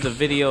going to leave the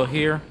video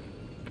here.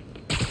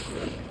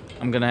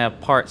 I'm going to have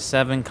part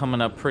 7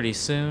 coming up pretty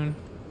soon.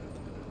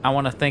 I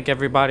want to thank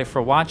everybody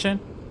for watching,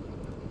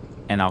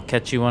 and I'll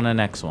catch you on the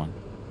next one.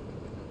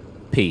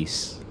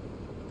 Peace.